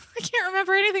 I can't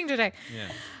remember anything today.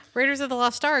 Yeah. Raiders of the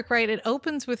Lost Ark, right? It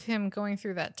opens with him going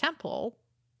through that temple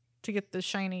to get the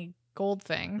shiny gold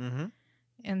thing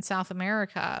in South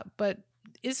America. But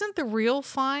isn't the real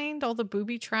find all the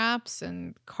booby traps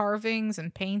and carvings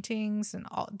and paintings and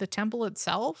all, the temple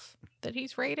itself that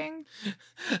he's raiding?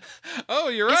 Oh,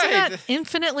 you're Isn't right. that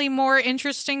infinitely more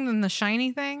interesting than the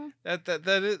shiny thing?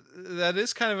 That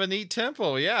is kind of a neat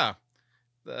temple, yeah.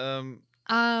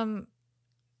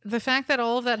 The fact that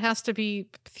all of that has to be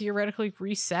theoretically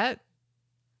reset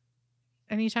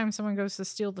anytime someone goes to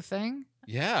steal the thing.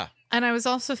 Yeah. And I was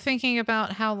also thinking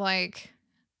about how, like,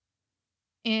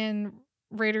 in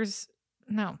The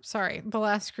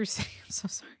Last Crusade. I'm so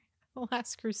sorry. The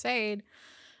Last Crusade,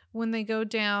 when they go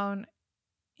down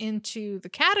into the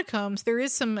catacombs, there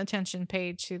is some attention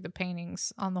paid to the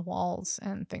paintings on the walls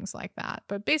and things like that.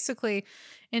 But basically,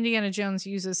 Indiana Jones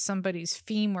uses somebody's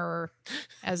femur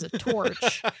as a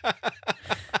torch.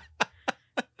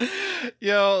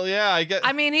 I get.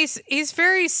 I mean, he's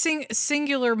very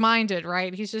singular-minded,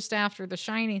 right? He's just after the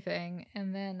shiny thing,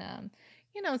 and then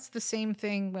it's the same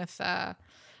thing with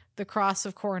the Cross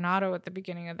of Coronado at the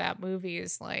beginning of that movie.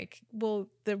 Is like, well,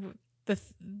 the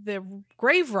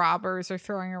grave robbers are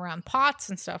throwing around pots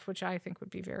and stuff, which I think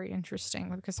would be very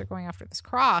interesting because they're going after this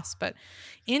cross. But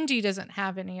Indy doesn't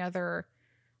have any other.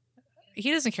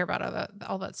 He doesn't care about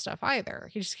all that stuff either.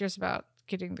 He just cares about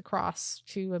getting the cross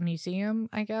to a museum,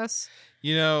 I guess.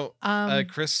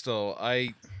 Crystal,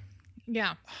 I'm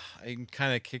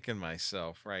kind of kicking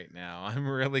myself right now. I'm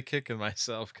really kicking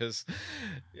myself because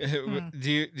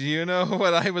do you know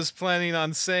what I was planning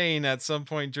on saying at some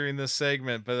point during this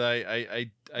segment, but I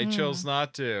chose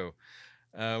not to.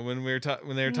 When they were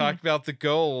talking about the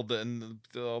gold and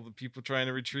all the people trying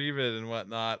to retrieve it and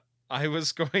whatnot, I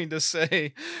was going to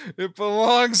say it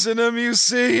belongs in a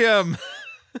museum.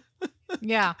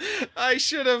 Yeah. I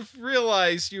should have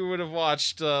realized you would have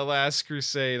watched Last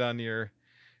Crusade on your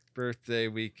birthday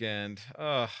weekend.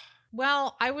 Oh.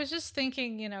 Well, I was just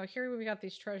thinking, here we got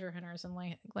these treasure hunters in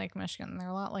Lake Michigan. They're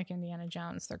a lot like Indiana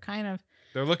Jones. They're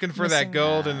looking for that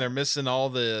gold and they're missing all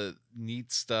the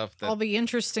neat stuff. All the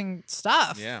interesting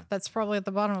stuff. Yeah. That's probably at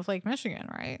the bottom of Lake Michigan,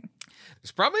 right?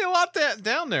 There's probably a lot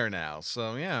down there now.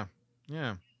 So, yeah.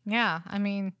 Yeah. Yeah. I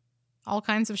mean, all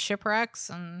kinds of shipwrecks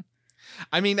and...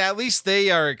 I mean, at least they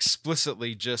are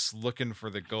explicitly just looking for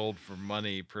the gold for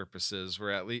money purposes,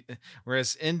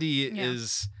 whereas Indy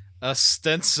is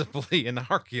ostensibly an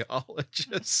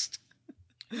archaeologist.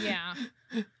 Yeah.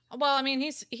 Well, I mean,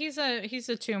 he's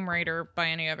a tomb raider by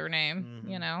any other name,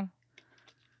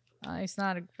 He's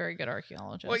not a very good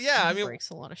archaeologist. Well, yeah, he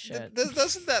breaks a lot of shit.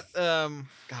 Doesn't that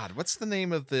God? What's the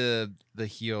name of the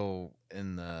heel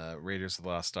in the Raiders of the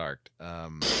Lost Ark?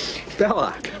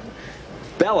 Belloc.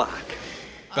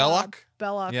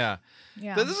 Belloc? Yeah.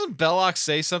 Doesn't Belloc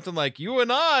say something like, "You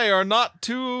and I are not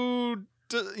too,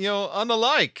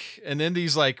 unalike"? And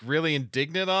Indy's like really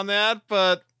indignant on that,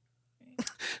 but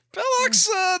Belloc's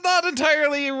not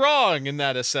entirely wrong in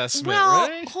that assessment,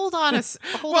 right? Hold on a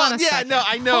second. No,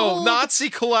 I know. Nazi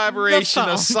collaboration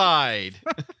aside.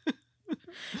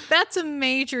 That's a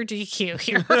major DQ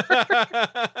here.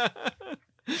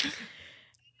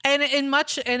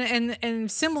 And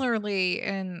similarly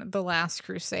in The Last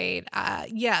Crusade,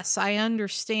 yes, I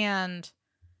understand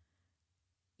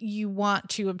you want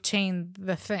to obtain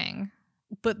the thing,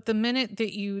 but the minute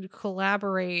that you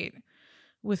collaborate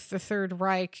with the Third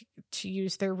Reich to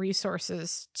use their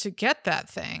resources to get that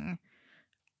thing,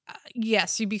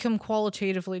 yes, you become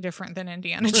qualitatively different than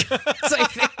Indiana Jones, I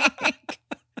think.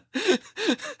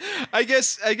 I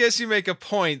guess you make a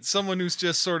point. Someone who's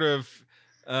just sort of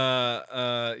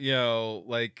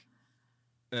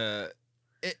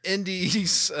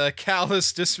Indy's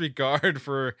callous disregard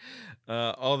for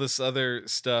all this other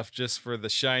stuff just for the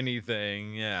shiny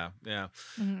thing. Yeah.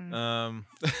 Mm-hmm.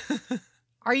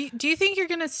 Do you think you're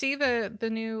gonna see the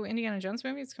new Indiana Jones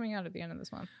movie? It's coming out at the end of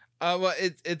this month. Well,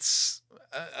 it's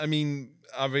I mean,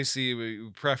 obviously we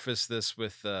preface this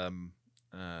with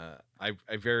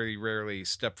I very rarely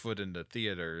step foot into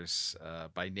theaters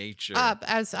by nature.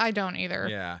 As I don't either.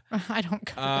 Yeah, I don't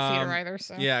go to the theater either.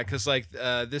 So yeah, because like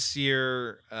this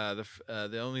year,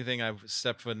 the only thing I've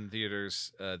stepped foot in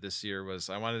theaters this year was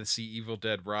I wanted to see Evil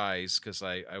Dead Rise because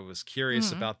I was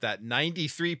curious about that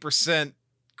 93%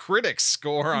 critics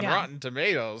score on Rotten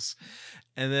Tomatoes,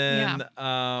 and then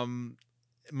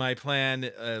my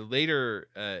plan later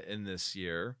in this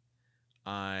year.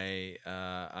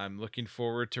 I'm looking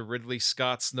forward to Ridley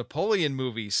Scott's Napoleon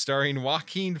movie starring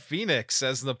Joaquin Phoenix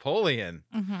as Napoleon.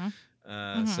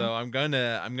 So I'm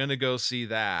gonna go see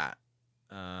that.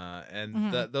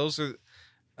 And those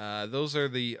are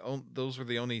the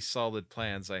only solid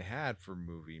plans I had for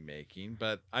movie making.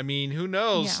 But I mean, who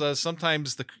knows? Yeah.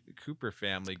 Sometimes the Cooper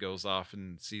family goes off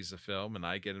and sees a film, and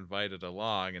I get invited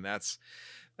along, and that's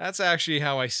actually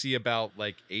how I see about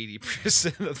like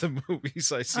 80% of the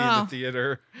movies I see in the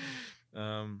theater.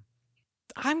 I'm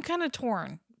kind of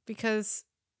torn because,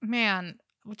 man,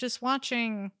 just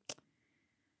watching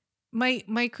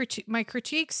my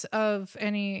critiques of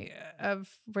any of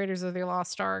Raiders of the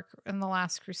Lost Ark and The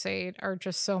Last Crusade are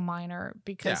just so minor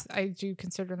because I do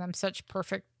consider them such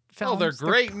perfect films. Oh, they're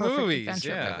great movies.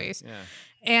 Movies. Yeah.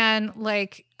 And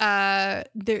like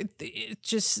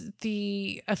just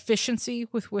the efficiency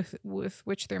with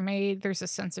which they're made. There's a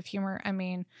sense of humor. I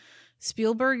mean,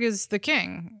 Spielberg is the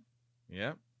king.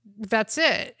 Yeah, that's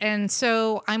it. And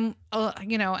so I'm,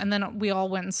 and then we all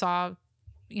went and saw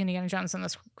Indiana Jones and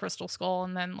this Crystal Skull,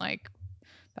 and then like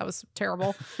that was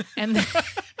terrible. And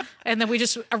then we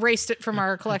just erased it from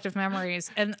our collective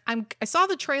memories. And I saw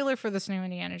the trailer for this new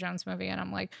Indiana Jones movie, and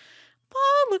I'm like,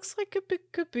 well, looks like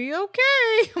it could be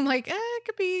okay. I'm like, it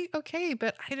could be okay.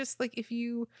 But I just like,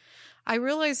 I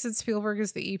realize that Spielberg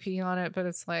is the EP on it, but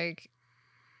it's like,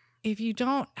 if you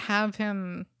don't have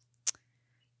him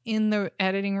in the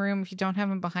editing room, if you don't have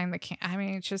him behind the I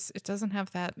mean, it doesn't have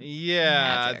that.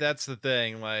 Yeah, magic. That's the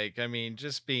thing. Like, I mean,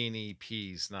 just being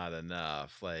EP's not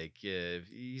enough. Like,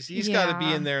 he's got to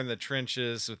be in there in the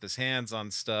trenches with his hands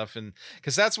on stuff, and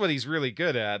because that's what he's really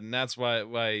good at, and that's why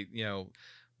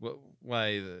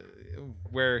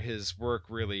where his work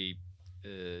really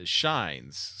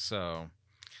shines. So,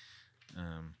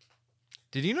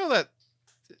 did you know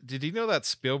that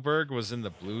Spielberg was in the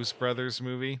Blues Brothers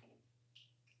movie?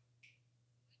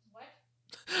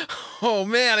 Oh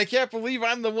man, I can't believe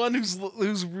I'm the one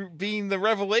who's being the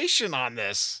revelation on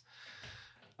this.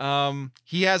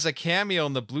 He has a cameo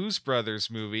in the Blues Brothers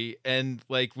movie, and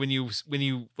like when you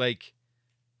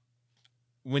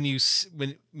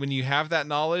have that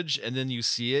knowledge and then you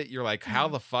see it, you're like, how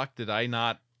the fuck did I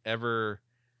not ever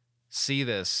see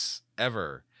this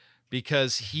ever?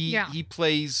 Because he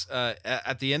plays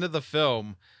at the end of the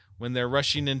film when they're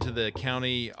rushing into the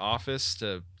county office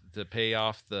to pay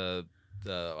off the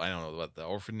I don't know what the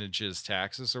orphanage's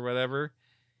taxes or whatever.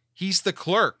 He's the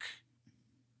clerk.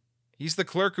 He's the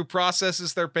clerk who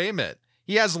processes their payment.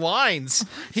 He has lines.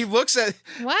 He looks at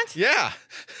what? Yeah.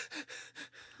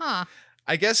 Huh.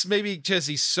 I guess maybe because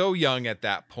he's so young at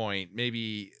that point,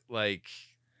 maybe like,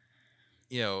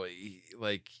 he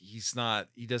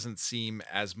doesn't seem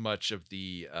as much of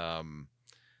the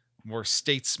more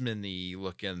statesman-y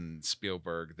looking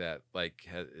Spielberg that like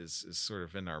is sort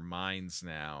of in our minds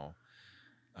now.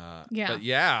 But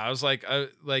yeah, I was like, I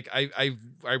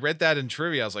read that in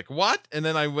trivia. I was like, what? And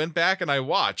then I went back and I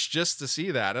watched just to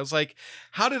see that. I was like,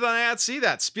 how did I not see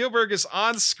that? Spielberg is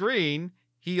on screen.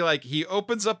 He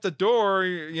opens up the door,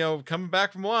 coming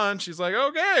back from lunch. He's like,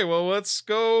 okay, well, let's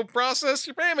go process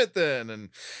your payment then. And,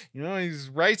 he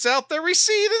writes out the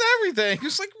receipt and everything.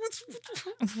 He's like,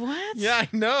 what? Yeah, I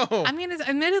know. I mean,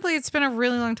 admittedly, it's been a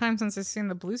really long time since I've seen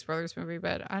the Blues Brothers movie,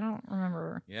 but I don't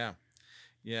remember. Yeah.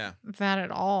 that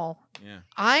at all. Yeah.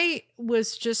 I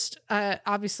was just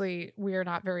obviously we are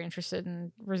not very interested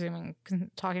in resuming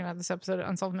talking about this episode of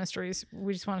Unsolved Mysteries.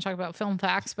 We just want to talk about film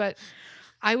facts, but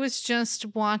I was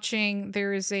just watching,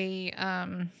 there's a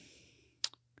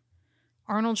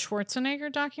Arnold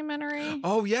Schwarzenegger documentary.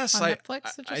 Oh yes, on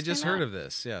Netflix I just heard of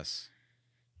this. Yes.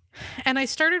 And I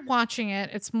started watching it.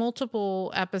 It's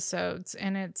multiple episodes,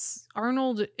 and it's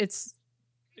Arnold. It's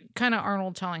kind of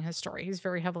Arnold telling his story. He's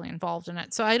very heavily involved in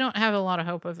it. So I don't have a lot of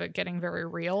hope of it getting very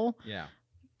real. Yeah.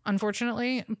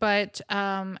 Unfortunately. But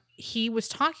he was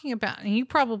talking about, and you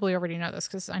probably already know this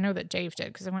because I know that Dave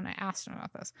did because when I asked him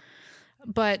about this.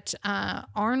 But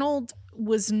Arnold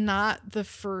was not the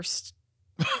first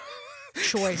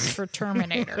choice for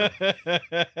Terminator.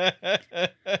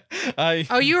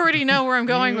 You already know where I'm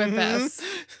going with this.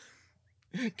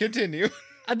 Continue.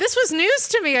 This was news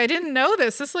to me. I didn't know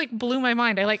this. This like blew my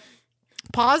mind. I like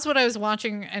paused what I was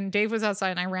watching, and Dave was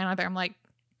outside, and I ran out there. I'm like,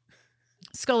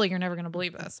 Scully, you're never gonna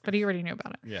believe this, but he already knew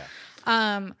about it. Yeah.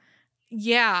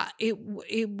 Yeah.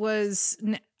 It was.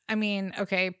 I mean,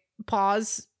 okay.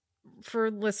 Pause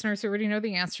for listeners who already know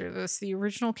the answer to this. The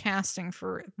original casting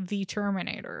for the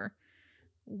Terminator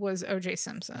was O.J.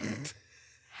 Simpson.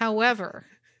 However,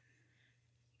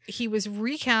 he was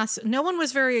recast. No one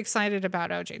was very excited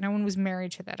about OJ. No one was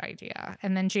married to that idea.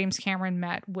 And then James Cameron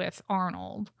met with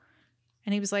Arnold,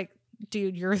 and he was like,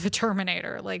 dude, you're the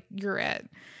Terminator. Like, you're it.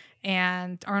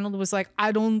 And Arnold was like,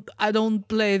 I don't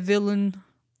play villain.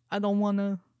 I don't want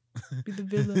to be the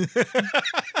villain.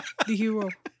 The hero.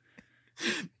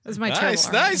 That's my nice.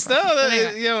 No,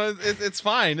 anyway. You know, it's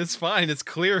fine. It's fine. It's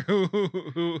clear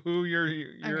who you're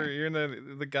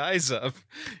the guys of.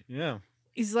 Yeah.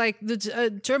 He's like,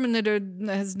 the Terminator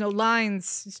has no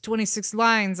lines. It's 26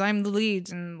 lines. I'm the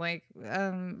lead. And like,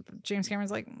 James Cameron's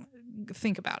like,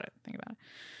 think about it.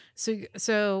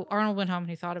 So Arnold went home and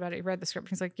he thought about it. He read the script.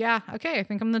 He's like, yeah, okay, I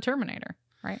think I'm the Terminator.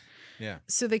 Right. Yeah.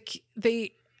 So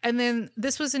and then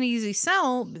this was an easy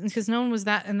sell because no one was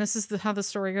that, and this is how the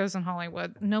story goes in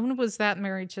Hollywood. No one was that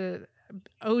married to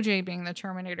OJ being the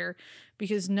Terminator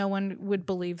because no one would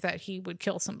believe that he would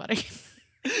kill somebody.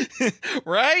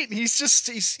 Right? He's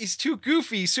too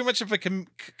goofy. He's too much of a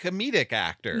comedic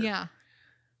actor. Yeah.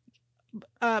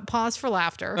 Pause for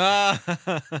laughter.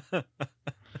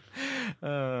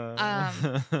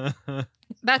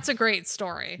 That's a great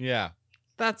story. Yeah.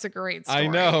 That's a great story. I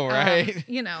know, right?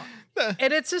 You know,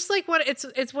 and it's just like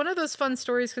it's one of those fun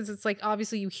stories because it's like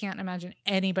obviously you can't imagine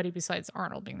anybody besides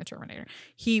Arnold being the Terminator.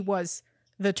 He was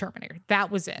the Terminator. That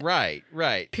was it. Right.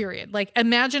 Period. Like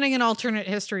imagining an alternate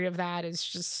history of that is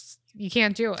just you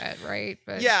can't do it, right?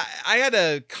 But yeah, I had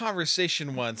a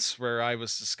conversation once where I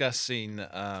was discussing,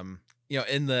 I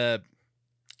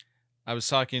was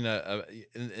talking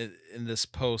in this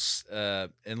post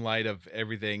in light of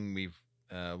everything we've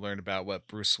learned about what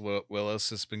Bruce Willis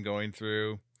has been going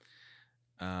through.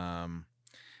 I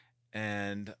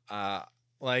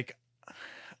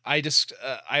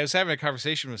was having a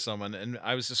conversation with someone and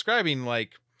I was describing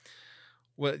like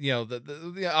what,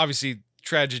 the obviously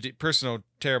tragedy,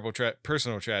 terrible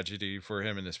personal tragedy for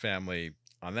him and his family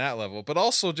on that level, but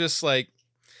also just like,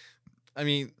 I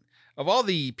mean, of all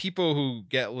the people who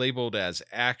get labeled as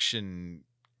action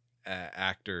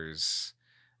actors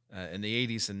in the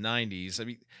 80s and 90s, I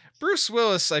mean, Bruce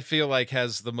Willis, I feel like,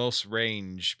 has the most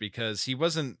range because he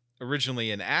wasn't originally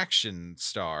an action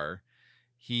star.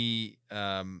 He,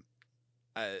 while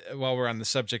we're on the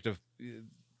subject of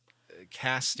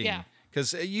casting,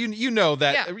 because you know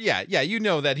that, you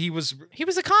know that he was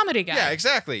a comedy guy. Yeah,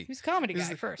 exactly. He was a comedy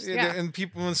guy first. Yeah, and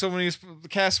people, when someone was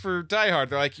cast for Die Hard,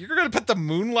 they're like, "You're going to put the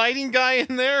moonlighting guy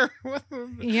in there?"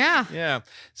 Yeah. Yeah.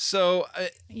 So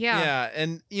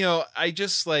and I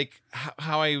just like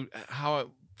how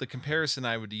the comparison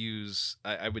I would use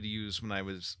when I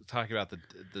was talking about the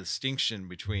distinction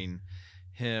between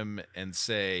him and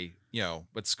say,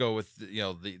 let's go with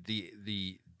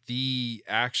the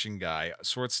action guy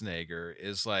Schwarzenegger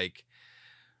is like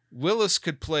Willis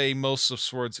could play most of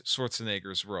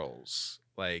Schwarzenegger's roles,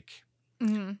 like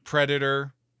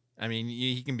Predator. I mean,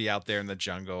 he can be out there in the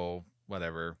jungle,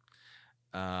 whatever.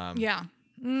 I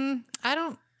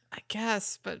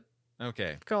guess, but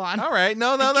okay, go on. All right,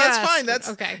 no, that's fine. That's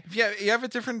okay. You have a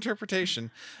different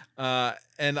interpretation, but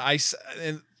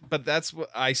that's what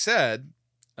I said.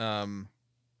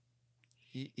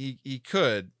 He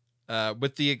could.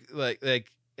 With the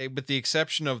with the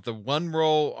exception of the one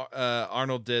role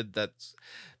Arnold did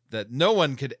that no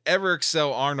one could ever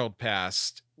excel Arnold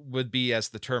past would be as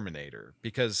the Terminator,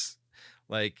 because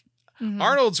like Mm-hmm.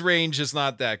 Arnold's range is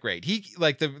not that great. He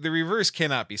like the reverse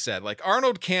cannot be said. Like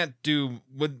Arnold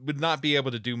would not be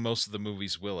able to do most of the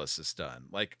movies Willis has done.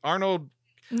 Like Arnold,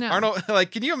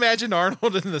 like, can you imagine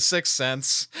Arnold in The Sixth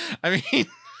Sense? I mean,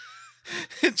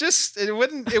 it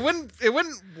wouldn't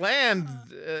land.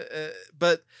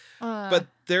 But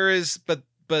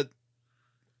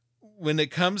when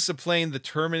it comes to playing the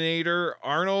Terminator,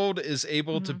 Arnold is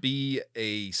able to be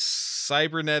a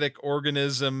cybernetic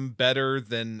organism better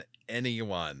than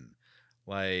anyone.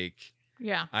 Like,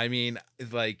 yeah, I mean,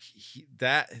 like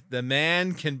the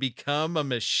man can become a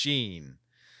machine.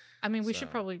 I mean, we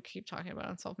should probably keep talking about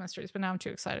Unsolved Mysteries, but now I'm too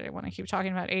excited. I want to keep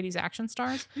talking about 80s action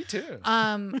stars. Me too.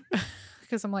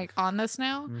 Because I'm like on this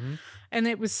now, and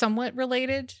it was somewhat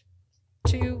related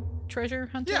to treasure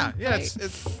hunting. Yeah, like,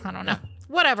 it's I don't know.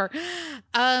 Whatever.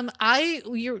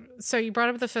 So you brought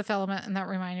up The Fifth Element, and that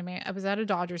reminded me. I was at a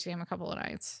Dodgers game a couple of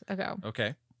nights ago.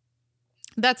 Okay.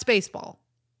 That's baseball.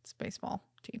 It's a baseball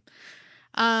team.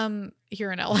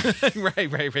 Here in LA.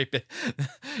 right.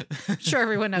 I'm sure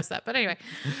everyone knows that. But anyway,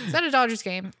 I was at a Dodgers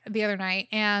game the other night,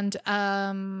 and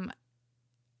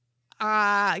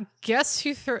guess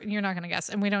who you're not gonna guess,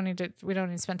 and we don't need to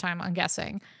spend time on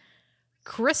guessing.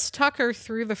 Chris Tucker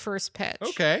threw the first pitch.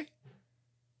 Okay.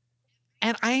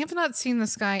 And I have not seen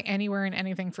this guy anywhere in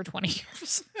anything for 20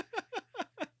 years.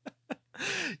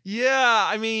 Yeah,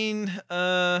 I mean,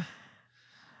 I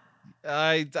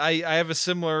have a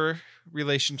similar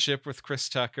relationship with Chris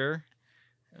Tucker.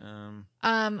 And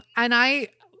I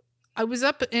was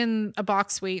up in a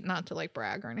box suite, not to like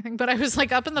brag or anything, but I was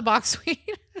like up in the box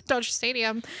suite at Dodger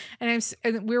Stadium, and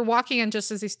we were walking in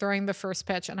just as he's throwing the first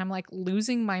pitch, and I'm like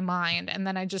losing my mind, and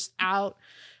then I just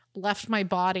left my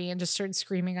body and just started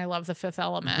screaming, "I love The Fifth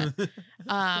Element,"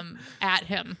 at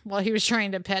him while he was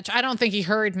trying to pitch. I don't think he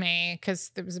heard me because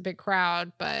there was a big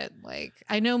crowd, but like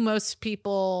I know most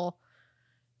people,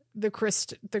 the Chris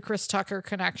Tucker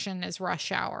connection is Rush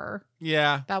Hour.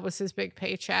 Yeah, that was his big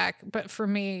paycheck. But for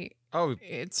me,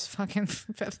 it's fucking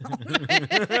Fifth Element.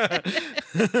 I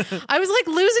was like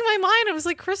losing my mind. I was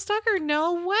like, Chris Tucker,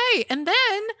 no way. And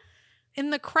then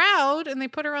in the crowd, and they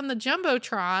put her on the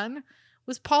Jumbotron,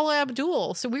 was Paula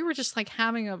Abdul. So we were just like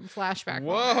having a flashback.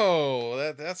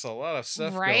 Whoa, that's a lot of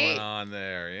stuff going on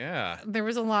there. Yeah. There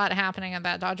was a lot happening at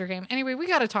that Dodger game. Anyway, we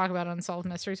got to talk about Unsolved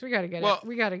Mysteries. We got to get it.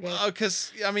 We got to get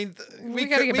because I mean, we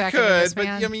got to get back into this, but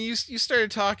man. I mean, you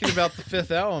started talking about The Fifth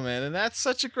Element, and that's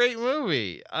such a great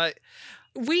movie.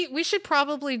 We should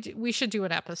do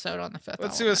an episode on The Fifth Element.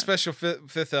 Let's do a special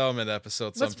Fifth Element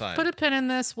episode sometime. Let's put a pin in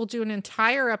this. We'll do an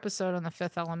entire episode on The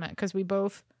Fifth Element because we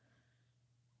both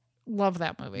love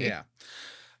that movie. Yeah.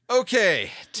 Okay,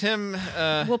 Tim.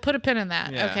 We'll put a pin in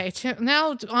that. Yeah. Okay, Tim,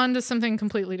 now on to something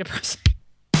completely depressing.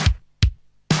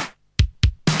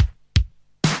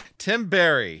 Tim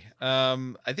Barry.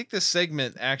 I think this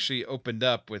segment actually opened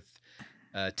up with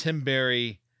Tim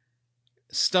Barry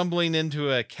stumbling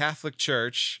into a Catholic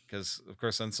church because, of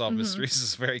course, Unsolved Mysteries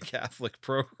is a very Catholic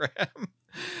program.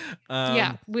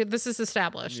 This is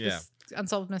established. Yeah.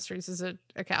 Unsolved Mysteries is a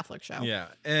Catholic show. Yeah,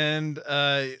 and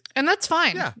that's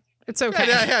fine. Yeah, it's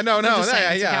okay. No.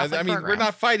 I mean, program. we're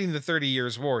not fighting the 30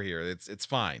 Years' War here. It's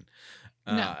fine.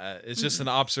 No. It's just an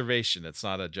observation. It's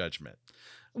not a judgment.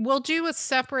 We'll do a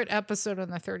separate episode on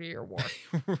the 30-Year War.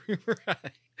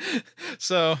 Right.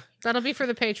 So that'll be for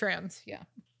the patrons. Yeah.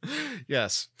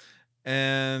 Yes,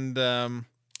 and the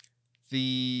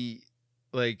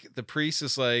priest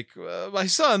is like, my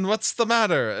son, what's the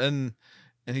matter? And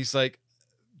he's like,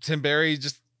 Tim Barry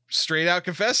just straight out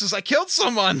confesses, I killed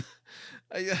someone.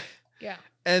 Yeah.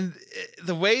 And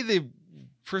the way the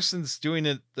person's doing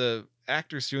it, the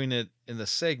actor's doing it in the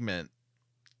segment,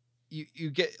 you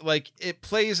get like, it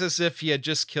plays as if he had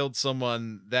just killed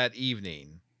someone that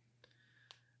evening.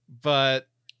 But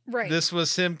this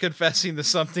was him confessing to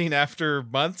something after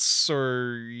months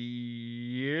or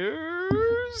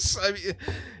years. I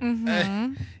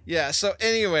mean, yeah. So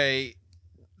anyway,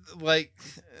 like,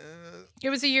 it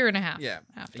was a year and a half. Yeah,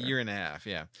 after. a year and a half.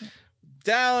 Yeah.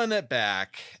 Dialing it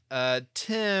back,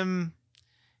 Tim,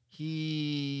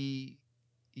 he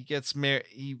gets married.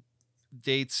 He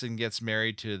dates and gets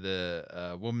married to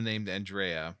the woman named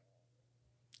Andrea.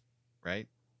 Right,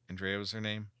 Andrea was her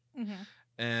name.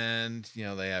 And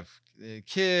they have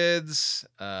kids.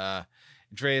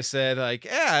 Andrea said, like,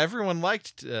 yeah, everyone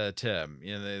liked Tim.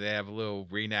 They have a little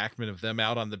reenactment of them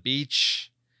out on the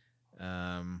beach.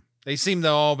 They seem to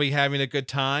all be having a good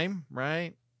time,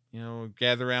 right?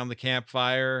 Gather around the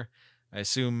campfire. I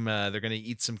assume they're going to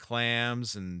eat some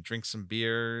clams and drink some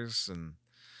beers and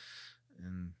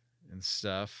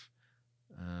stuff.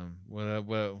 What I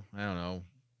don't know.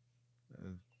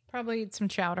 Probably eat some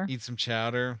chowder.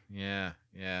 Yeah.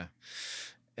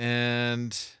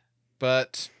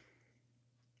 But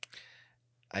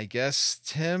I guess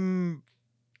Tim,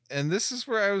 and this is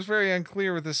where I was very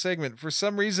unclear with the segment, for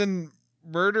some reason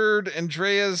murdered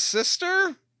Andrea's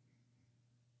sister.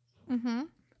 Mm-hmm.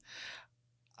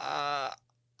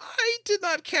 I did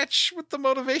not catch what the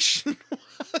motivation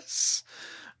was,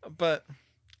 but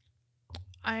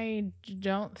I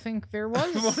don't think there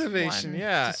was motivation. one,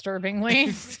 yeah,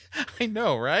 disturbingly. I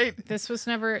know, right? This was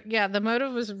never. Yeah, the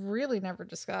motive was really never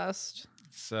discussed.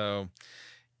 So,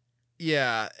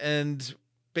 yeah, and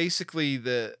basically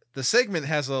the segment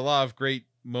has a lot of great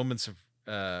moments of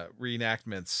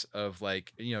reenactments of,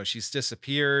 like, she's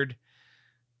disappeared.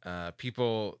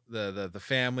 People, the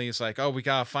family is like, oh, we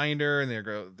gotta find her, and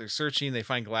they're searching. They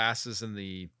find glasses in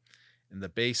the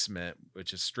basement,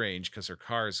 which is strange because her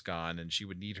car's gone and she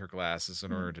would need her glasses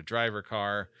in order to drive her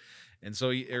car. And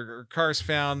so her car's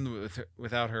found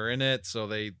without her in it. So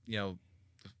they, the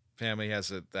family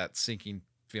has that sinking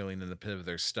feeling in the pit of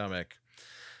their stomach.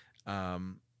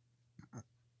 And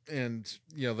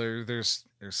there's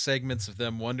segments of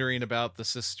them wondering about the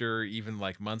sister even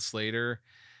like months later.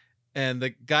 And the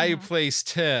guy who plays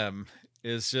Tim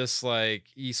is just like,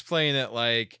 he's playing it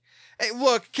like, hey,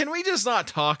 look, can we just not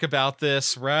talk about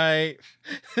this, right?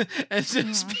 And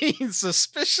just being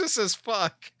suspicious as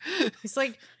fuck. He's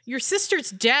like, your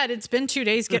sister's dead. It's been 2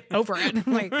 days. Get over it.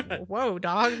 I'm like, whoa,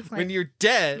 dog. Like, when you're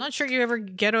dead. I'm not sure you ever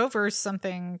get over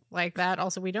something like that.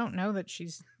 Also, we don't know that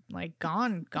she's like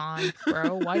gone,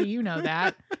 bro. Why do you know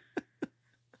that?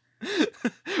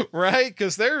 Right,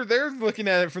 because they're looking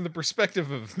at it from the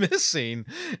perspective of missing,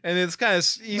 and it's kind of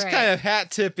kind of hat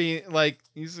tipping, like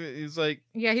he's like,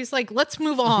 yeah, he's like, let's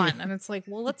move on, and it's like,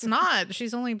 well, let's not.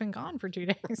 She's only been gone for 2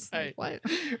 days. Right. Like,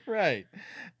 what? Right.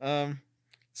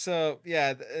 So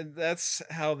yeah, that's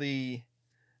how the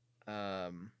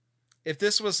if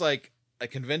this was like a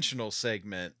conventional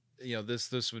segment,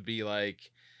 this would be like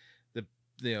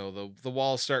the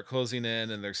walls start closing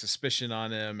in and there's suspicion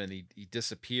on him and he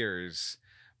disappears.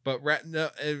 But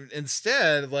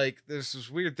instead, like, there's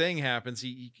this weird thing happens.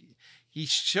 He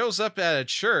shows up at a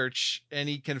church and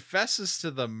he confesses to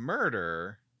the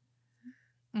murder.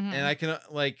 Mm-hmm. And I can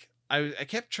I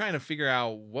kept trying to figure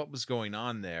out what was going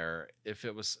on there. If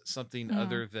it was something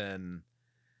other than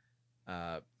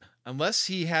unless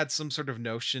he had some sort of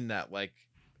notion that like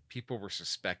people were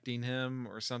suspecting him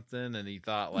or something, and he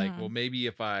thought like, well, maybe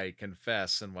if I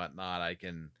confess and whatnot,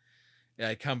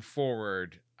 I come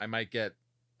forward, I might get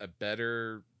a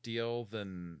better deal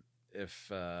than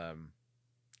if I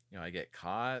get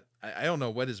caught. I don't know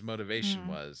what his motivation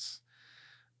was.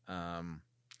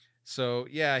 So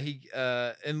yeah, he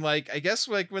and like, I guess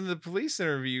like when the police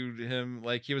interviewed him,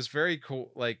 like he was very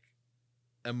cool, like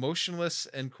emotionless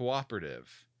and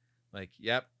cooperative. Like,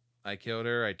 yep, I killed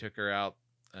her, I took her out,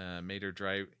 made her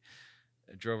drove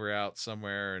her out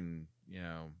somewhere, and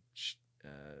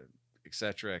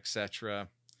etc. etc.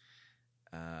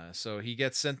 So he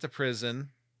gets sent to prison.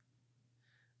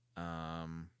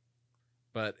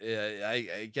 But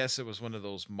I guess it was one of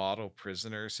those model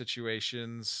prisoner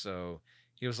situations. So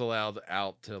he was allowed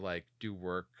out to like do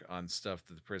work on stuff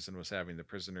that the prison was having the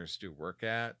prisoners do work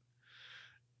at.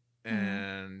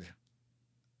 And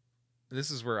this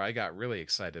is where I got really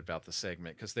excited about the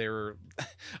segment, because they were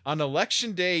on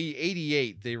election day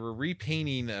 88. They were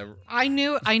repainting. I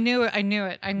knew it. I knew you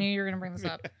were going to bring this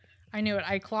up. I knew it.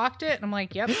 I clocked it, and I'm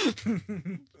like, yep,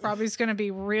 probably's going to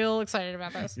be real excited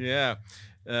about this. Yeah.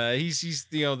 He's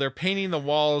they're painting the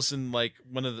walls in like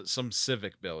some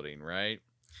civic building, right?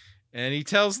 And he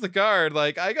tells the guard,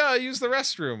 like, I gotta use the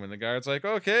restroom, and the guard's like,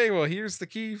 okay, well, here's the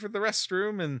key for the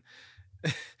restroom, and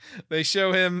they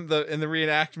show him in the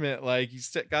reenactment, like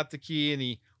he's got the key and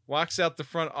he walks out the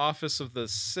front office of the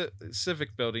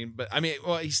civic building. But I mean,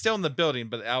 well, he's still in the building,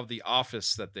 but out of the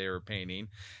office that they were painting,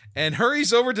 and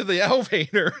hurries over to the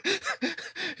elevator,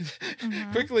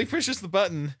 quickly pushes the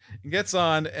button and gets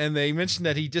on. And they mentioned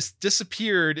that he just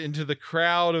disappeared into the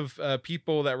crowd of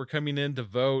people that were coming in to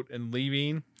vote and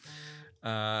leaving.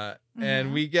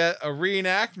 And we get a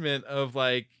reenactment of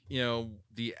like,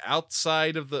 the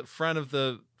outside of the front of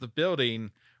the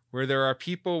building, where there are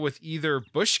people with either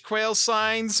bush quail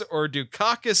signs or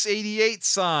Dukakis 88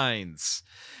 signs.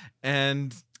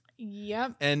 And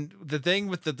yep. And the thing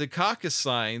with the Dukakis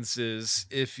signs is,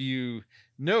 if you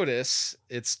notice,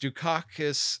 it's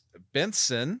Dukakis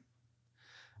Benson,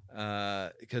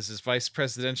 because his vice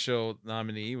presidential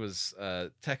nominee was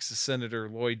Texas Senator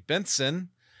Lloyd Benson,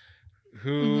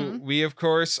 who we, of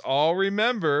course, all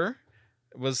remember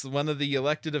was one of the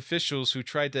elected officials who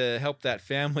tried to help that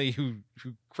family who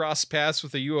crossed paths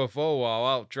with a UFO while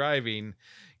out driving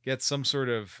get some sort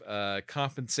of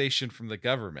compensation from the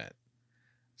government.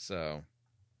 So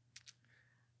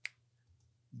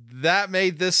that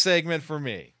made this segment for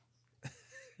me.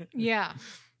 Yeah.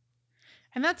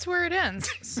 And that's where it ends.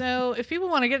 So if people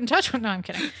want to get in touch with... No, I'm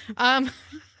kidding.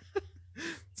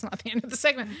 It's not the end of the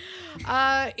segment.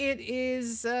 It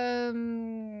is...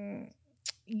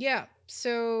 yeah.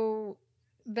 So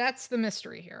that's the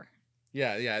mystery here.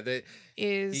 Yeah.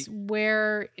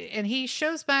 Where... And he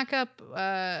shows back up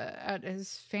at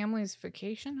his family's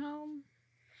vacation home.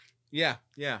 Yeah.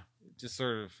 Just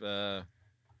sort of...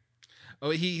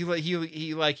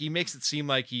 he makes it seem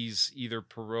like he's either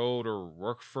paroled or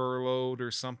work furloughed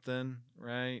or something,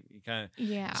 right? He kind of,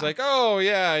 it's like, oh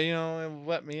yeah,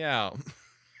 let me out.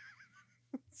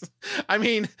 I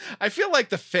mean, I feel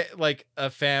like like a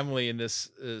family in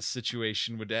this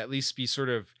situation would at least be sort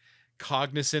of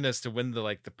cognizant as to when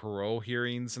the parole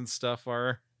hearings and stuff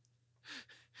are.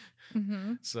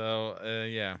 Mm-hmm. So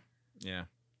yeah,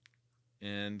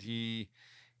 and he's.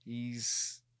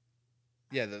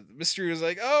 Yeah, the mystery was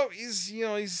like, oh,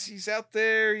 he's out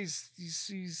there, he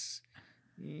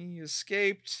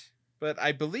escaped, but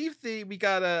I believe we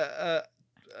got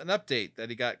an update that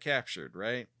he got captured,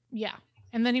 right? Yeah,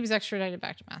 and then he was extradited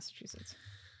back to Massachusetts,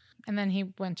 and then he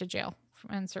went to jail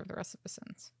and served the rest of his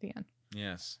sentence. The end.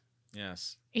 Yes.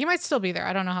 He might still be there.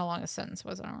 I don't know how long his sentence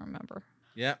was. I don't remember.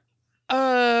 Yeah.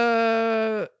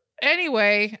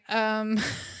 Anyway,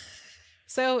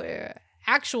 so.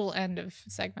 Actual end of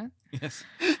segment. Yes.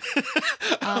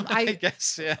 I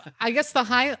guess, yeah. I guess the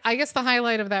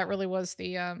highlight of that really was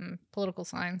the political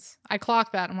signs. I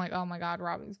clocked that. I'm like, oh my God,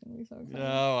 Robbie's gonna be so excited.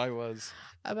 No, I was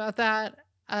about that.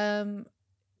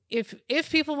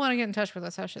 If people want to get in touch with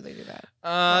us, how should they do that?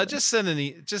 Just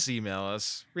just email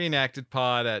us,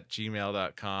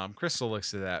 reenactedpod@gmail.com. Crystal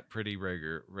looks at that pretty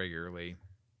regularly.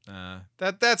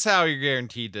 That's how you're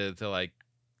guaranteed to that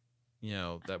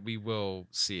we will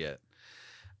see it.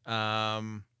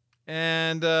 And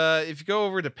if you go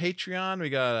over to Patreon, we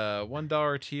got a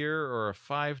 $1 tier or a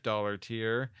 $5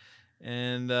 tier,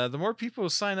 and the more people who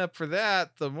sign up for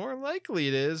that, the more likely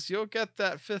it is you'll get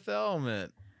that Fifth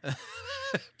Element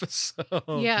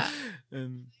episode. Yeah.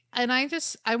 And I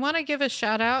want to give a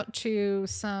shout out to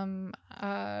some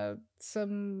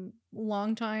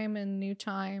long time and new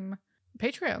time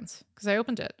Patreons, because I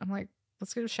opened it. I'm like,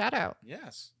 let's give a shout out.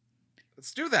 Yes.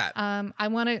 Let's do that. I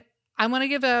want to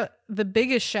give the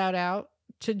biggest shout out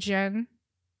to Jen,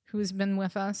 who's been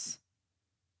with us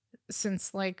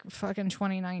since fucking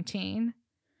 2019,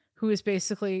 who is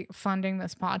basically funding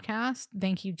this podcast.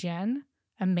 Thank you, Jen.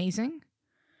 Amazing.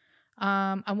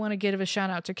 I want to give a shout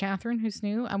out to Catherine, who's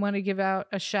new. I want to give out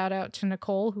a shout out to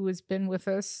Nicole, who has been with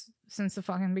us since the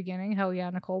fucking beginning. Hell yeah,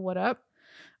 Nicole, what up?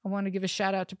 I want to give a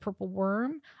shout out to Purple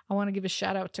Worm. I want to give a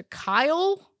shout out to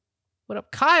Kyle. What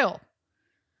up, Kyle?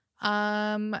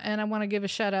 And I want to give a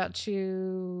shout out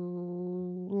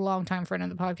to longtime friend of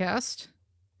the podcast,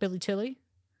 Billy Tilly,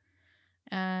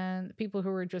 and the people who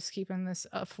are just keeping this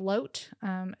afloat.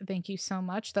 Thank you so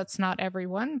much. That's not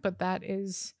everyone, but that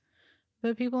is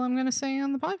the people I'm going to say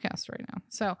on the podcast right now.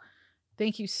 So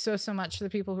thank you so much to the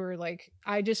people who are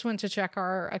I just went to check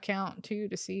our account too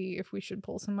to see if we should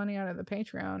pull some money out of the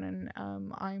Patreon, and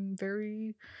I'm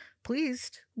very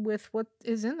pleased with what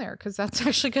is in there, because that's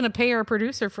actually going to pay our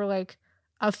producer for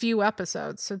a few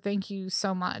episodes. So thank you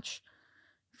so much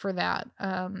for that.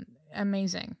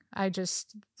 Amazing.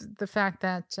 The fact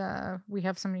that we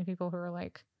have so many people who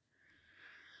are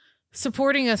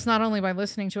supporting us, not only by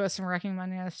listening to us and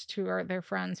recommending us to their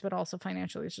friends, but also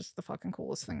financially, is just the fucking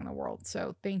coolest thing in the world.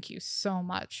 So thank you so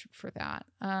much for that.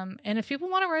 And if people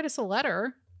want to write us a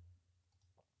letter,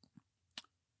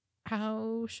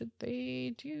 how should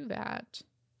they do that?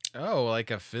 Oh, like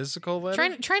a physical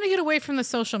letter? Trying to get away from the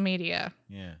social media.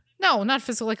 Yeah. No, not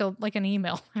physical, like an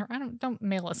email. Don't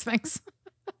mail us things.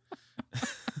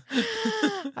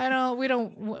 We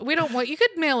don't want, you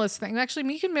could mail us things.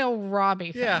 Actually, you can mail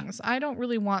Robbie things. I don't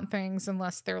really want things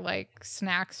unless they're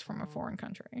snacks from a foreign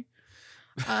country.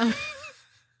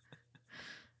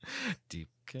 Deep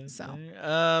cut.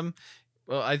 So.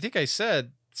 Well, I think I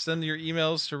said send your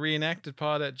emails to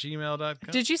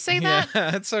reenactedpod@gmail.com. Did you say that?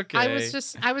 Yeah, it's okay. I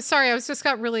was sorry. I was just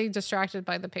got really distracted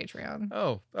by the Patreon.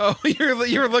 Oh, you're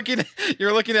looking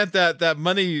at that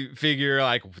money figure,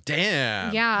 like,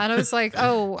 damn. Yeah, and I was like,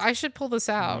 oh, I should pull this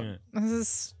out. Yeah. This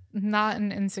is not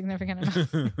an insignificant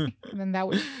amount. And then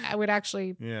I would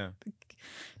actually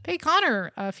pay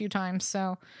Connor a few times.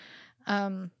 So,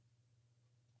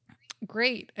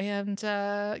 great. And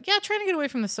trying to get away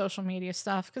from the social media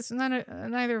stuff because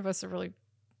neither of us are really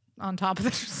on top of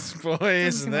this. Boy,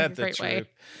 isn't that the truth? Way.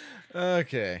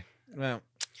 Okay. Well,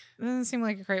 it doesn't seem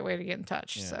like a great way to get in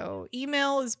touch. Yeah. So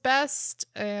email is best.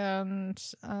 And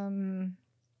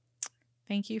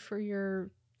thank you for your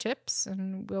tips.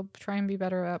 And we'll try and be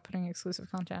better about putting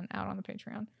exclusive content out on the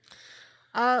Patreon.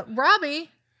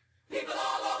 Robbie. You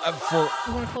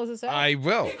want to close this out? I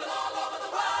will.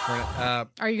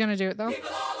 Are you going to do it, though?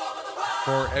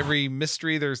 For every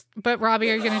mystery, there's... But,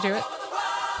 Robbie, are you going to do it?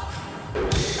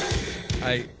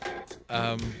 I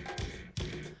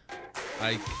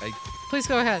Please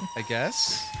go ahead. I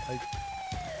guess. I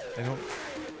don't...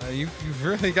 you've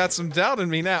really got some doubt in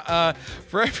me now.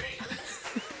 For every...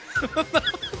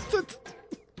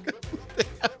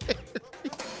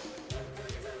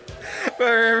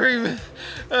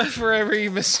 For every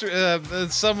mystery,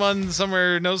 someone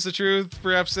somewhere knows the truth.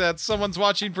 Perhaps that someone's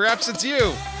watching. Perhaps it's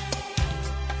you.